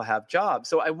 these people have jobs.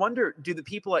 So I wonder, do the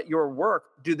people at your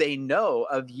work, do they know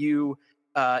of you,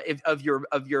 of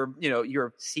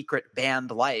your secret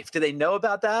band life? Do they know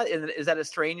about that? And is that a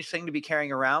strange thing to be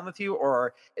carrying around with you,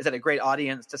 or is that a great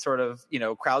audience to sort of,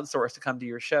 crowdsource to come to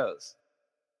your shows?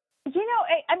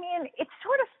 I mean, it's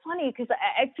sort of funny because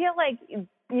I feel like,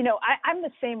 I'm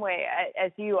the same way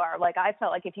as you are. Like, I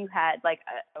felt like if you had like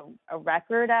a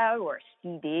record out or a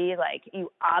CD, like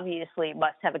you obviously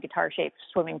must have a guitar-shaped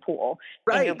swimming pool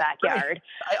in your backyard.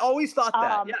 Right. I always thought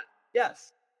that. Yeah.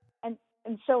 Yes. And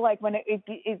so like when it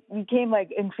became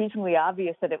like increasingly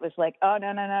obvious that it was like, oh,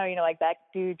 no, like that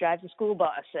dude drives a school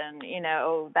bus, and,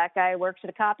 that guy works at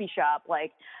a copy shop.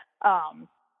 Like,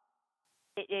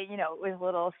 it was a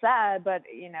little sad, but,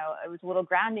 it was a little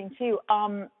grounding too.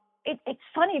 It's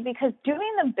funny because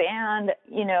doing the band,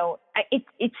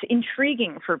 it's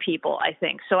intriguing for people, I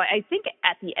think. So I think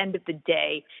at the end of the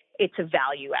day, it's a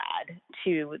value add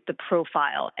to the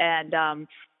profile. And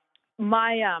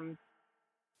my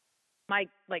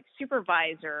like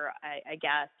supervisor, I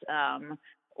guess,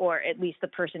 or at least the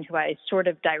person who I sort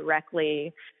of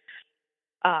directly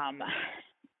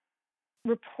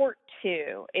report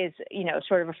to is,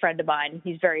 sort of a friend of mine.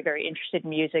 He's very, very interested in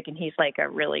music, and he's like a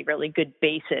really, really good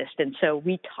bassist. And so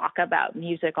we talk about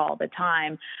music all the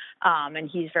time. And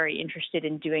he's very interested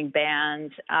in doing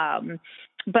bands.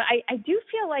 But I do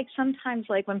feel like sometimes,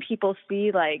 like when people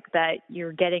see like that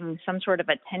you're getting some sort of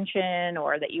attention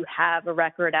or that you have a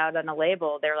record out on a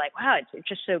label, they're like, wow, it's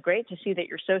just so great to see that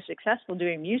you're so successful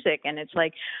doing music. And it's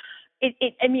like,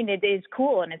 it is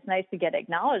cool, and it's nice to get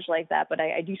acknowledged like that, but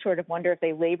I do sort of wonder if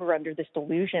they labor under this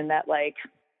delusion that, like,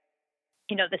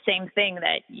 the same thing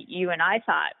that you and I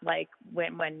thought, like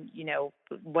when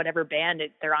whatever band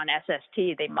they're on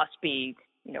SST, they must be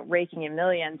raking in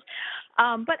millions.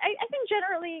 But I think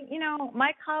generally,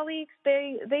 my colleagues,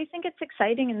 they think it's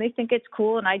exciting and they think it's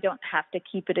cool, and I don't have to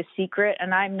keep it a secret.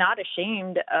 And I'm not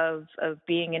ashamed of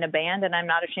being in a band, and I'm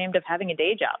not ashamed of having a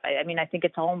day job. I mean, I think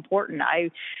it's all important.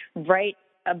 I write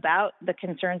about the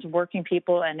concerns of working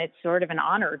people, and it's sort of an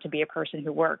honor to be a person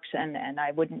who works, and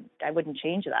I wouldn't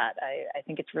change that. I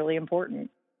think it's really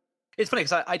important. It's funny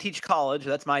because I teach college.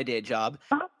 That's my day job,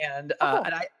 and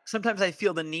I sometimes I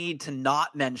feel the need to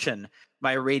not mention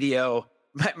my radio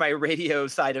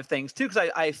side of things too, because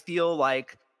I feel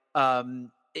like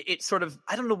it's sort of,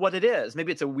 I don't know what it is.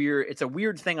 Maybe it's a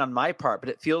weird thing on my part, but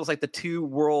it feels like the two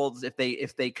worlds, if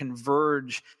they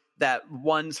converge, that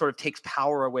one sort of takes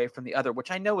power away from the other, which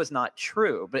I know is not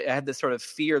true. But I had this sort of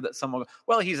fear that someone,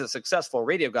 well, he's a successful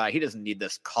radio guy, he doesn't need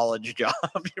this college job,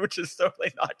 which is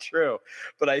totally not true.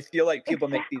 But I feel like people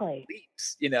make these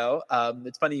leaps,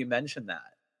 It's funny you mentioned that.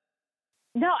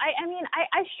 No, I mean,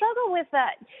 I struggle with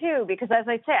that too, because as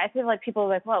I say, I feel like people are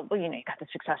like, well, you got the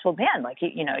successful band, like,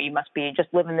 you must be just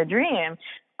living the dream.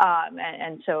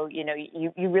 And so,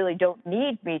 you really don't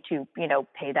need me to,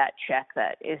 pay that check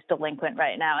that is delinquent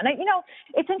right now. And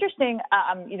it's interesting,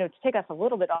 to take us a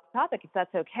little bit off topic, if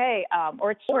that's okay,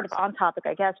 or it's sort of on topic,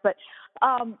 I guess, but,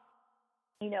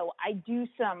 I do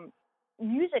some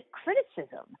music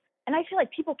criticism. And I feel like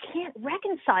people can't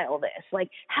reconcile this. Like,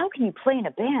 how can you play in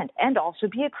a band and also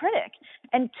be a critic?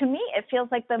 And to me, it feels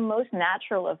like the most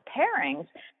natural of pairings.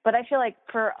 But I feel like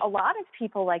for a lot of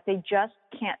people, like, they just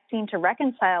can't seem to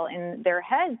reconcile in their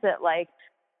heads that, like,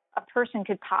 a person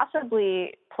could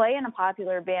possibly play in a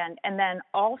popular band and then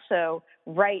also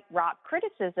write rock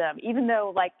criticism, even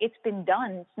though, like, it's been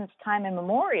done since time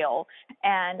immemorial.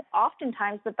 And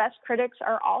oftentimes the best critics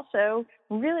are also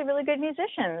really, really good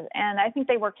musicians. And I think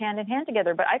they work hand in hand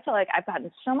together. But I feel like I've gotten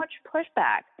so much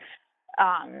pushback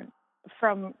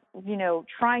from,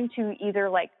 trying to either,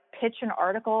 like, pitch an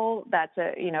article that's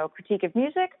a, critique of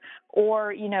music,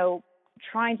 or,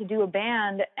 trying to do a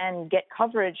band and get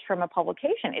coverage from a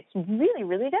publication. It's really,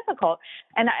 really difficult.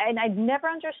 And I've never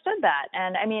understood that.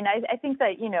 And I mean, I think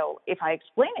that, if I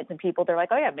explain it to people, they're like,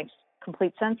 oh yeah, it makes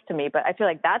complete sense to me. But I feel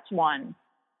like that's one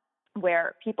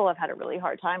where people have had a really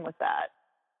hard time with that.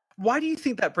 Why do you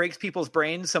think that breaks people's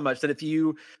brains so much that if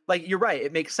you, like, you're right,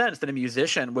 it makes sense that a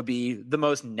musician would be the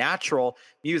most natural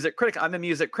music critic. I'm a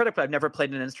music critic, but I've never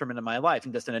played an instrument in my life.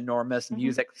 I'm just an enormous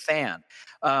music fan.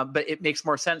 But it makes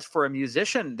more sense for a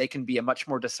musician. They can be a much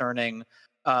more discerning,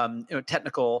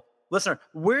 technical listener.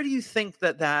 Where do you think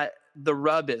that the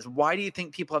rub is? Why do you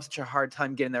think people have such a hard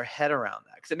time getting their head around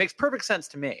that? Because it makes perfect sense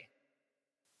to me.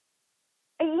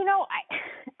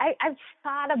 I've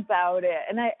thought about it,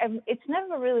 and it's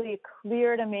never really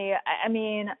clear to me. I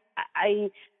mean, I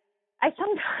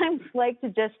sometimes like to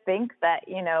just think that,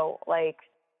 like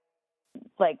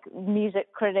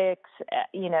music critics,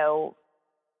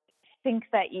 think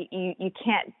that you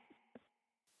can't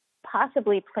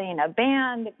possibly play in a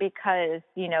band because,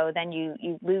 then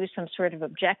you lose some sort of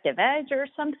objective edge or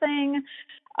something,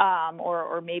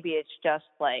 or maybe it's just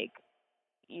like,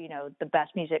 the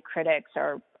best music critics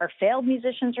are failed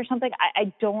musicians or something.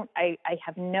 I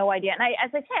have no idea. And as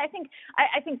I say,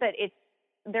 I think that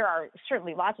there are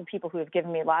certainly lots of people who have given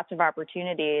me lots of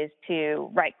opportunities to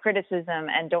write criticism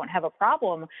and don't have a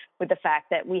problem with the fact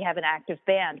that we have an active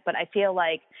band. But I feel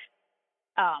like,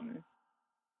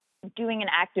 doing an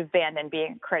active band and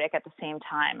being a critic at the same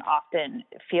time often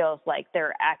feels like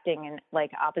they're acting in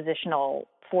like oppositional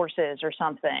forces or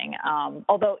something.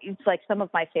 Although it's like some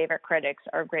of my favorite critics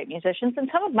are great musicians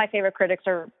and some of my favorite critics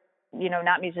are,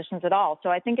 not musicians at all. So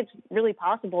I think it's really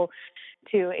possible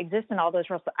to exist in all those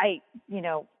roles. But I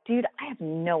have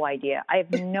no idea. I have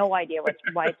no idea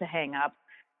why it's a hang up.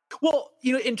 Well,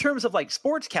 in terms of like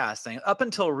sportscasting, up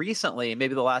until recently,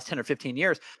 maybe the last 10 or 15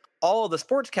 years, all of the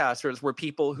sportscasters were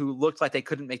people who looked like they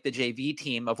couldn't make the JV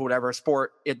team of whatever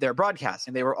sport they're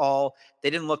broadcasting. They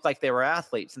didn't look like they were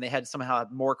athletes, and they had somehow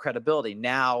more credibility.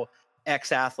 Now,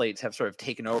 ex-athletes have sort of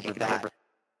taken over that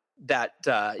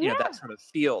sort of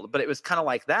field. But it was kind of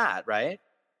like that, right?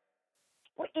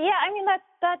 Well, yeah, I mean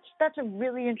that's a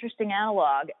really interesting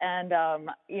analog, and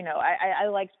I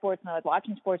like sports and I like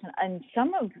watching sports, and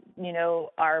some of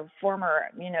our former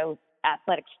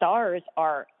athletic stars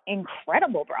are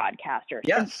incredible broadcasters,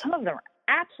 yes. And some of them are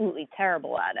absolutely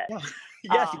terrible at it.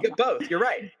 Yes, you get both. You're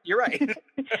right.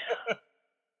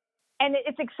 And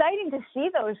it's exciting to see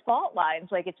those fault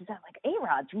lines. Like, it's just like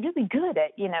A-Rod's really good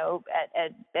at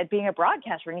being a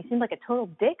broadcaster, and he seemed like a total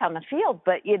dick on the field.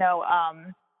 But and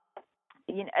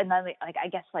then I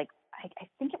guess I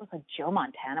think it was like Joe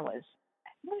Montana was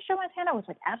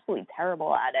like absolutely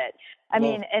terrible at it. I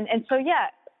mean, and so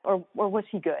yeah. or was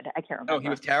he good? I can't remember. Oh, he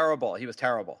was terrible. He was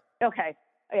terrible. Okay.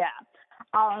 Yeah.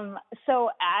 So,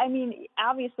 I mean,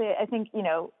 obviously, I think,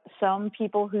 some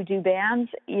people who do bands,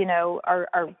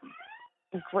 are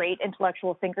great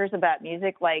intellectual thinkers about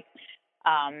music. Like,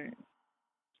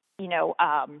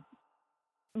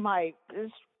 my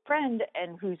friend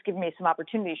and who's given me some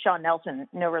opportunities, Sean Nelson,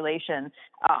 no relation,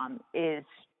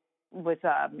 was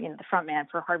the front man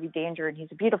for Harvey Danger, and he's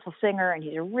a beautiful singer, and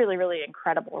he's a really, really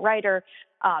incredible writer,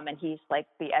 and he's like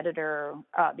the editor,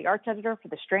 the arts editor for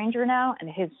The Stranger now, and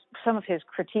some of his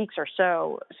critiques are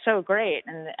so great,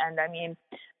 and I mean,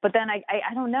 but then I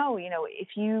don't know,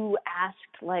 if you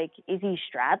asked like Izzy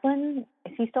Stradlin,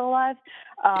 is he still alive,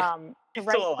 to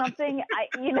write something,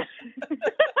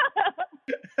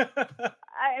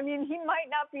 I mean, he might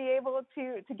not be able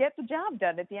to get the job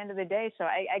done at the end of the day. So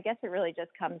I guess it really just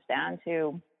comes down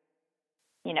to,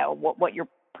 what your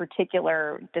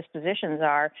particular dispositions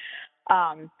are.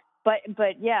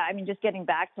 But yeah, I mean, just getting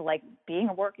back to like being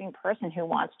a working person who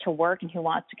wants to work and who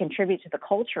wants to contribute to the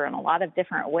culture in a lot of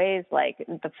different ways. Like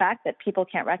the fact that people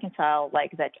can't reconcile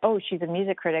like that, oh, she's a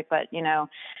music critic, but,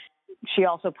 she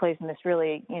also plays in this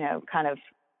really, kind of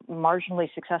marginally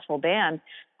successful band.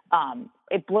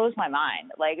 It blows my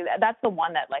mind. Like that's the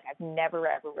one that like I've never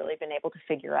ever really been able to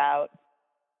figure out.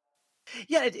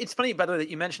 Yeah, it's funny, by the way, that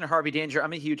you mentioned Harvey Danger.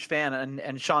 I'm a huge fan,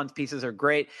 and Sean's pieces are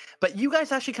great. But you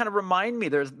guys actually kind of remind me.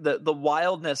 There's the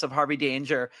wildness of Harvey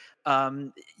Danger.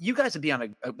 You guys would be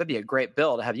that'd be a great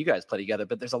bill to have you guys play together.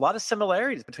 But there's a lot of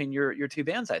similarities between your two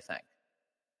bands, I think.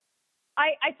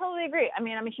 I totally agree. I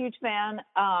mean, I'm a huge fan,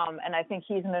 and I think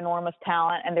he's an enormous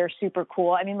talent, and they're super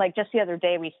cool. I mean, like just the other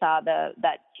day we saw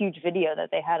that huge video that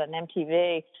they had on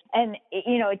MTV, and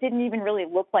it didn't even really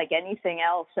look like anything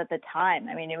else at the time.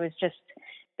 I mean, it was just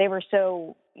they were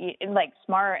so like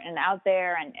smart and out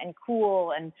there and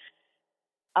cool, and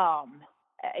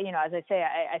as I say,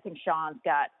 I think Sean's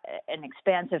got an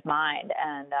expansive mind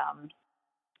and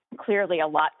clearly a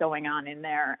lot going on in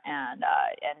there, and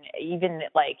even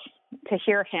like to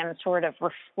hear him sort of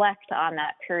reflect on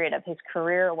that period of his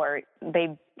career where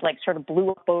they like sort of blew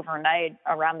up overnight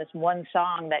around this one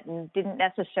song that didn't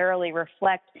necessarily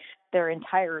reflect their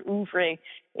entire oeuvre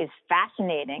is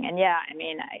fascinating. And yeah, I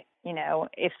mean,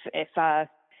 if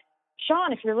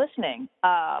Sean, if you're listening,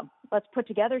 let's put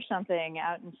together something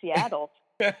out in Seattle.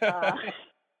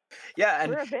 Yeah,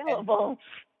 and we're available. And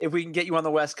if we can get you on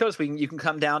the West Coast, you can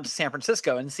come down to San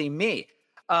Francisco and see me.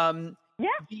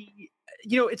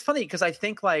 It's funny because I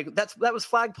think like that was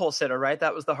Flagpole Sitter, right?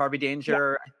 That was the Harvey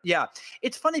Danger. Yeah.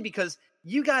 It's funny because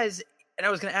you guys, and I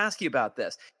was going to ask you about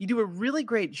this. You do a really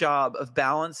great job of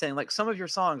balancing. Like some of your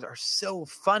songs are so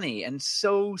funny and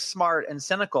so smart and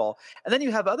cynical, and then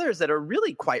you have others that are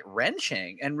really quite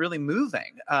wrenching and really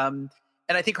moving. And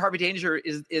I think Harvey Danger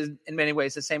is in many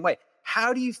ways the same way.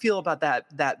 How do you feel about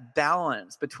that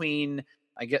balance between?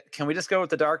 Can we just go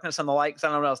with the darkness and the light? Because I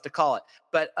don't know what else to call it.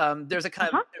 But there's a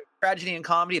kind of tragedy and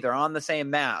comedy. They're on the same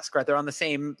mask, right? They're on the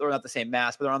same, or not the same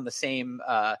mask, but they're on the same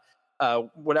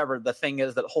whatever the thing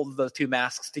is that holds those two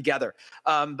masks together.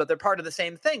 But they're part of the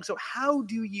same thing. So how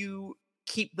do you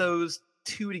keep those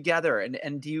two together? And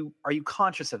are you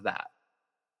conscious of that?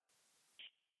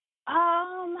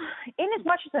 In as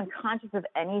much as I'm conscious of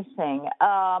anything,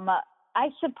 I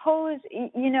suppose,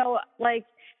 like,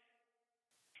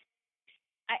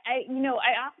 I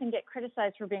often get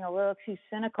criticized for being a little too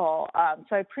cynical.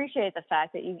 So I appreciate the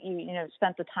fact that you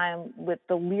spent the time with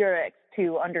the lyrics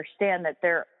to understand that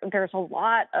there's a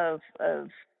lot of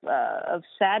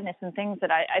sadness and things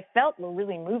that I felt were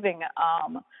really moving.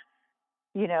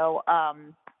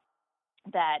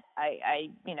 That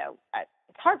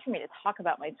it's hard for me to talk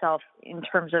about myself in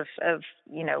terms of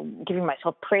giving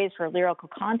myself praise for lyrical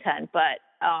content, but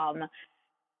I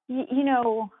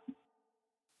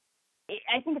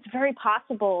think it's very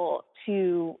possible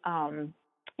to,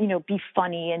 be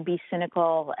funny and be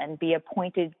cynical and be a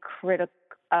pointed critic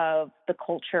of the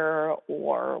culture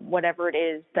or whatever it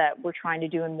is that we're trying to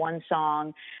do in one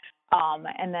song,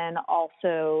 and then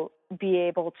also be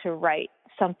able to write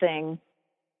something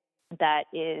that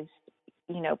is,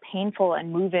 painful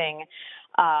and moving.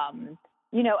 And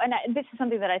this is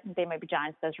something that I think They Might Be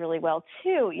Giants does really well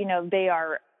too. They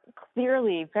are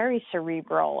clearly very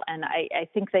cerebral, and I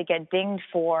think they get dinged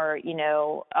for,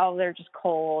 they're just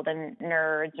cold and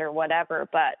nerds or whatever.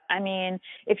 But I mean,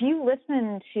 if you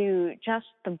listen to just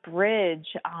the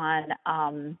bridge on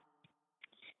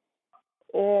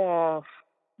They'll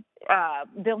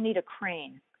Need a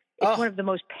Crane, it's one of the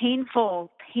most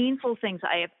painful things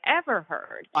I have ever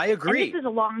heard. I agree. And this is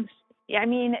so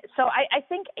I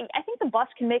think the bus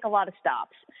can make a lot of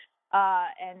stops.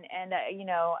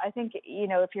 I think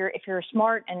if you're a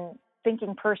smart and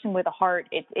thinking person with a heart,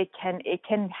 it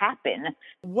can happen.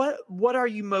 What are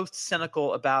you most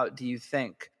cynical about, do you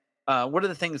think? What are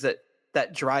the things that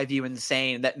drive you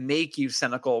insane, that make you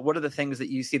cynical? What are the things that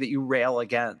you see that you rail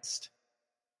against?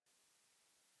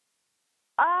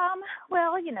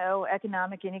 Well,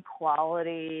 economic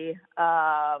inequality,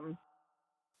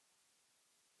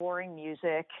 boring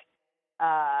music,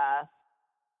 I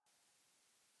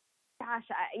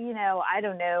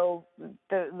don't know.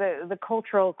 The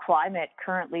cultural climate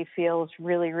currently feels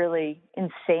really, really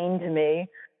insane to me.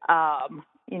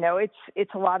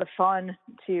 It's a lot of fun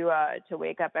to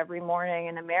wake up every morning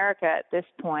in America at this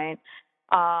point.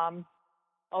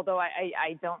 Although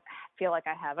I don't feel like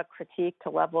I have a critique to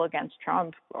level against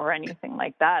Trump or anything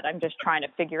like that. I'm just trying to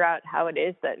figure out how it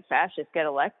is that fascists get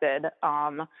elected. I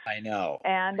know.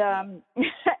 And, I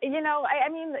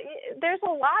mean, there's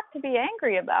a lot to be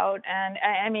angry about. And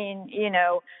I mean,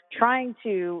 trying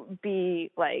to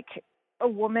be like a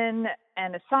woman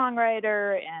and a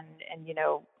songwriter and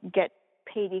get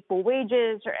paid equal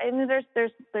wages.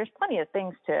 There's plenty of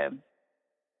things to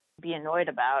be annoyed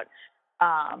about.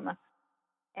 I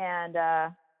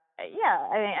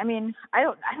mean, I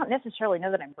don't necessarily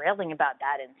know that I'm railing about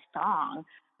that in song.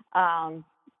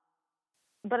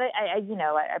 But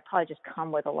I probably just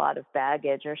come with a lot of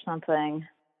baggage or something.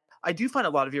 I do find a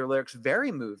lot of your lyrics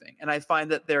very moving, and I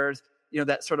find that there's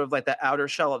that sort of like that outer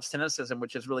shell of cynicism,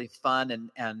 which is really fun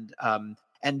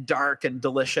and dark and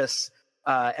delicious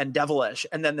and devilish,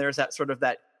 and then there's that sort of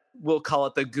that, we'll call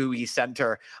it the gooey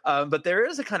center, but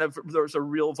there's a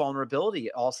real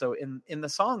vulnerability also in the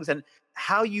songs, and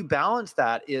how you balance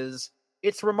that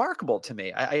it's remarkable to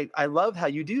me. I love how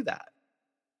you do that.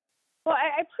 Well,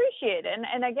 I appreciate it.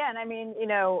 And again, I mean,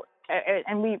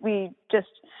 and we just,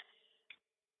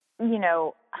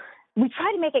 we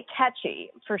try to make it catchy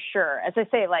for sure. As I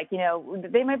say, like,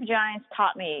 They Might Be Giants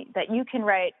taught me that you can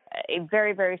write a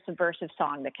very, very subversive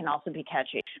song that can also be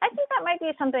catchy. I think that might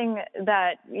be something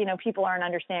that, people aren't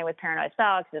understanding with Paranoid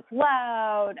Style, because it's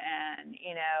loud and,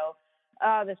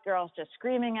 oh, this girl's just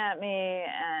screaming at me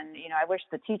and, I wish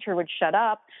the teacher would shut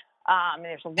up.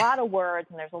 There's a lot of words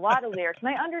and there's a lot of lyrics, and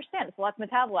I understand it's a lot to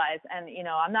metabolize, and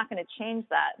I'm not going to change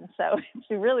that, and so it's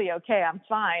really okay. I'm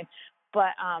fine,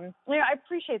 but I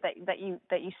appreciate that you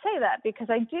say that, because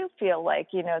I do feel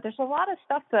like there's a lot of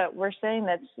stuff that we're saying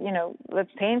that's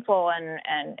that's painful and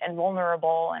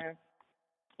vulnerable, and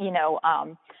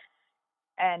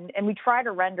and we try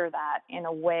to render that in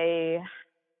a way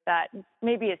that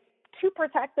maybe it's too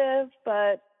protective,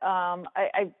 but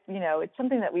it's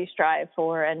something that we strive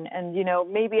for, and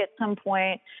maybe at some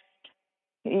point,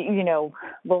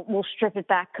 we'll strip it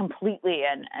back completely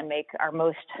and make our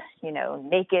most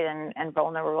naked and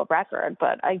vulnerable record.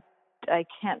 But I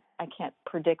can't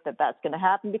predict that that's going to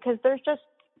happen, because there's just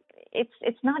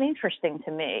it's not interesting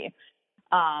to me.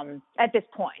 At this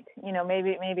point,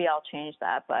 maybe I'll change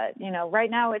that, but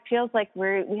right now it feels like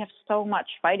we have so much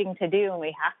fighting to do, and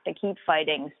we have to keep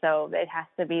fighting. So it has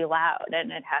to be loud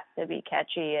and it has to be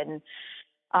catchy, and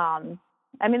I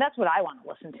mean, that's what I want to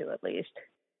listen to, at least.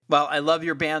 Well, I love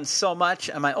your band so much,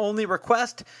 and my only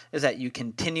request is that you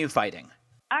continue fighting.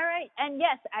 All right. And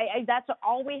yes, that's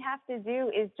all we have to do,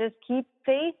 is just keep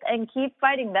faith and keep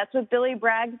fighting. That's what Billy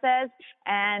Bragg says,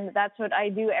 and that's what I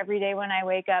do every day when I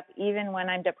wake up, even when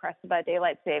I'm depressed about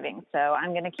daylight savings. So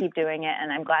I'm going to keep doing it,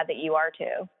 and I'm glad that you are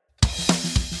too.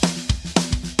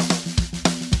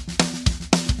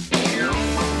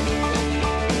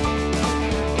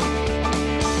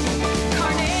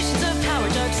 Carnations of power,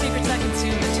 dark secrets that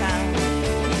consume the town.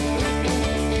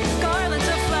 Garlands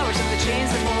of flowers of the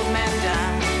chains that hold men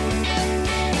down.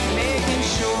 Making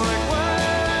short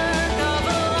work of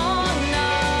a long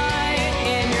night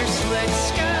in your slick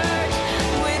skirt,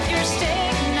 with your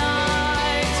steak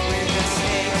knives, with the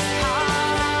stakes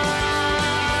high.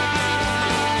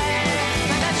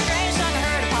 But that strange song I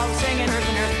heard, Apollo singing, earth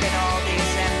and earth in all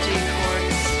these empty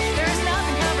courts. There is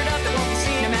nothing covered up that won't be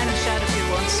seen, a man in shadows who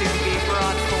won't soon be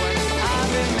brought forth. I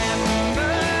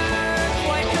remember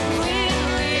quite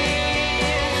completely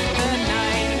the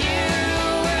night you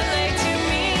were late to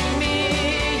meet me.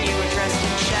 You were dressed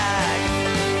in shag,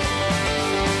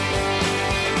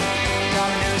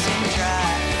 dominoes in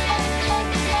drag.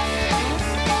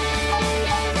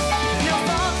 No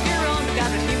fault of your own, but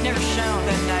God, if you've never shown,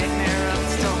 the nightmare of it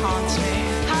still haunts me.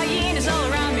 Hyenas all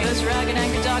around me, those ragged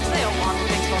anchor dogs, they all want the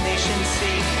things all nations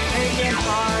see. They get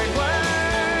hard work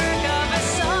of a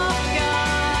soft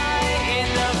guy in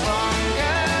the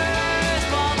bunkers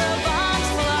while the bombs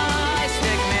fly.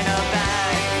 Stick 'em in a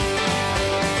bag,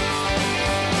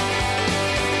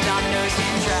 dominoes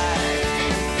in drag.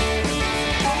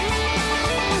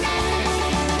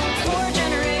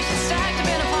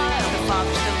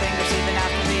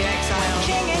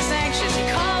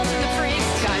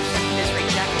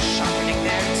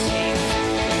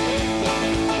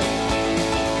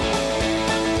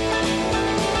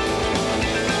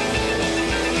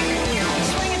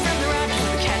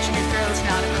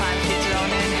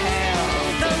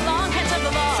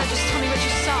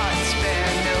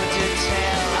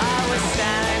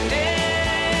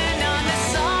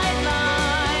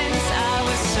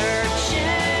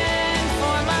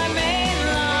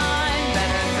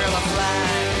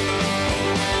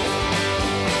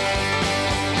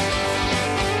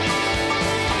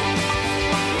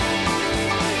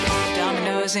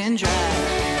 cars in drag.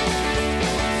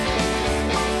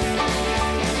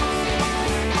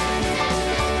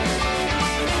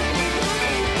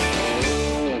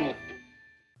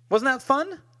 Wasn't that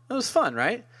fun? It was fun,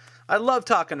 right? I love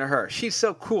talking to her. She's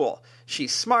so cool.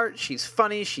 She's smart, she's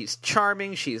funny, she's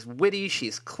charming, she's witty,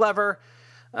 she's clever.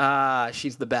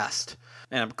 She's the best.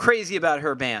 And I'm crazy about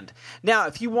her band. Now,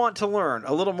 if you want to learn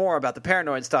a little more about the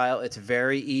Paranoid Style, it's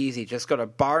very easy. Just go to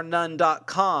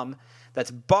barnone.com.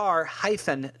 That's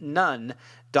bar-none.com.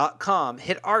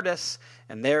 Hit artists,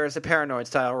 and there's the Paranoid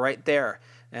Style right there.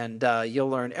 And you'll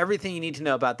learn everything you need to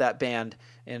know about that band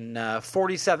in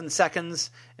 47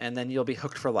 seconds, and then you'll be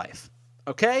hooked for life.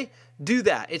 Okay? Do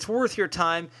that. It's worth your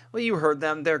time. Well, you heard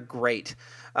them. They're great.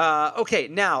 Okay,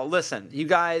 now, listen. You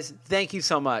guys, thank you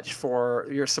so much for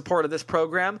your support of this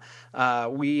program.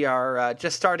 We are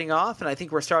just starting off, and I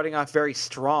think we're starting off very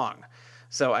strong.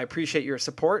 So I appreciate your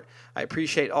support. I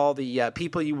appreciate all the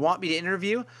people you want me to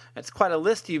interview. It's quite a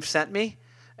list you've sent me.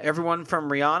 Everyone from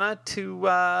Rihanna to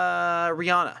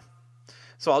Rihanna.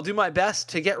 So I'll do my best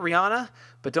to get Rihanna,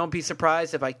 but don't be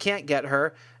surprised if I can't get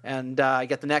her and I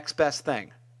get the next best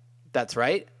thing. That's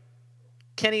right,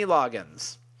 Kenny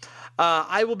Loggins.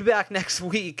 I will be back next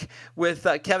week with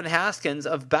Kevin Haskins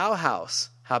of Bauhaus.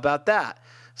 How about that?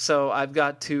 So I've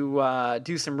got to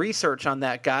do some research on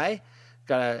that guy.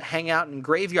 Got to hang out in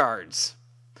graveyards.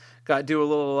 Got to do a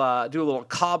little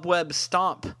cobweb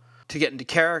stomp to get into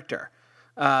character.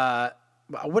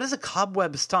 What is a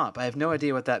cobweb stomp? I have no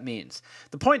idea what that means.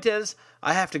 The point is,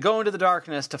 I have to go into the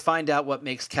darkness to find out what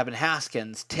makes Kevin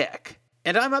Haskins tick.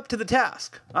 And I'm up to the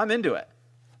task. I'm into it.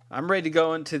 I'm ready to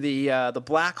go into the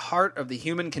black heart of the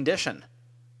human condition.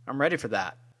 I'm ready for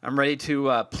that. I'm ready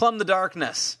to plumb the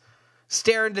darkness,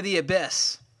 stare into the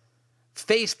abyss,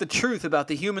 face the truth about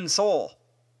the human soul.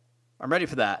 I'm ready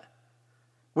for that.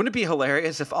 Wouldn't it be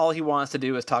hilarious if all he wants to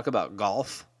do is talk about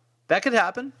golf? That could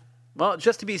happen. Well,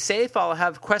 just to be safe, I'll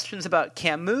have questions about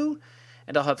Camus,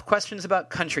 and I'll have questions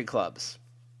about country clubs.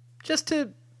 Just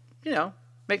to,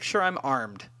 make sure I'm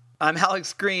armed. I'm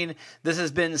Alex Green. This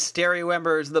has been Stereo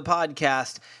Embers, the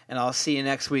podcast, and I'll see you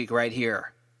next week right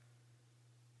here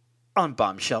on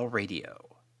Bombshell Radio.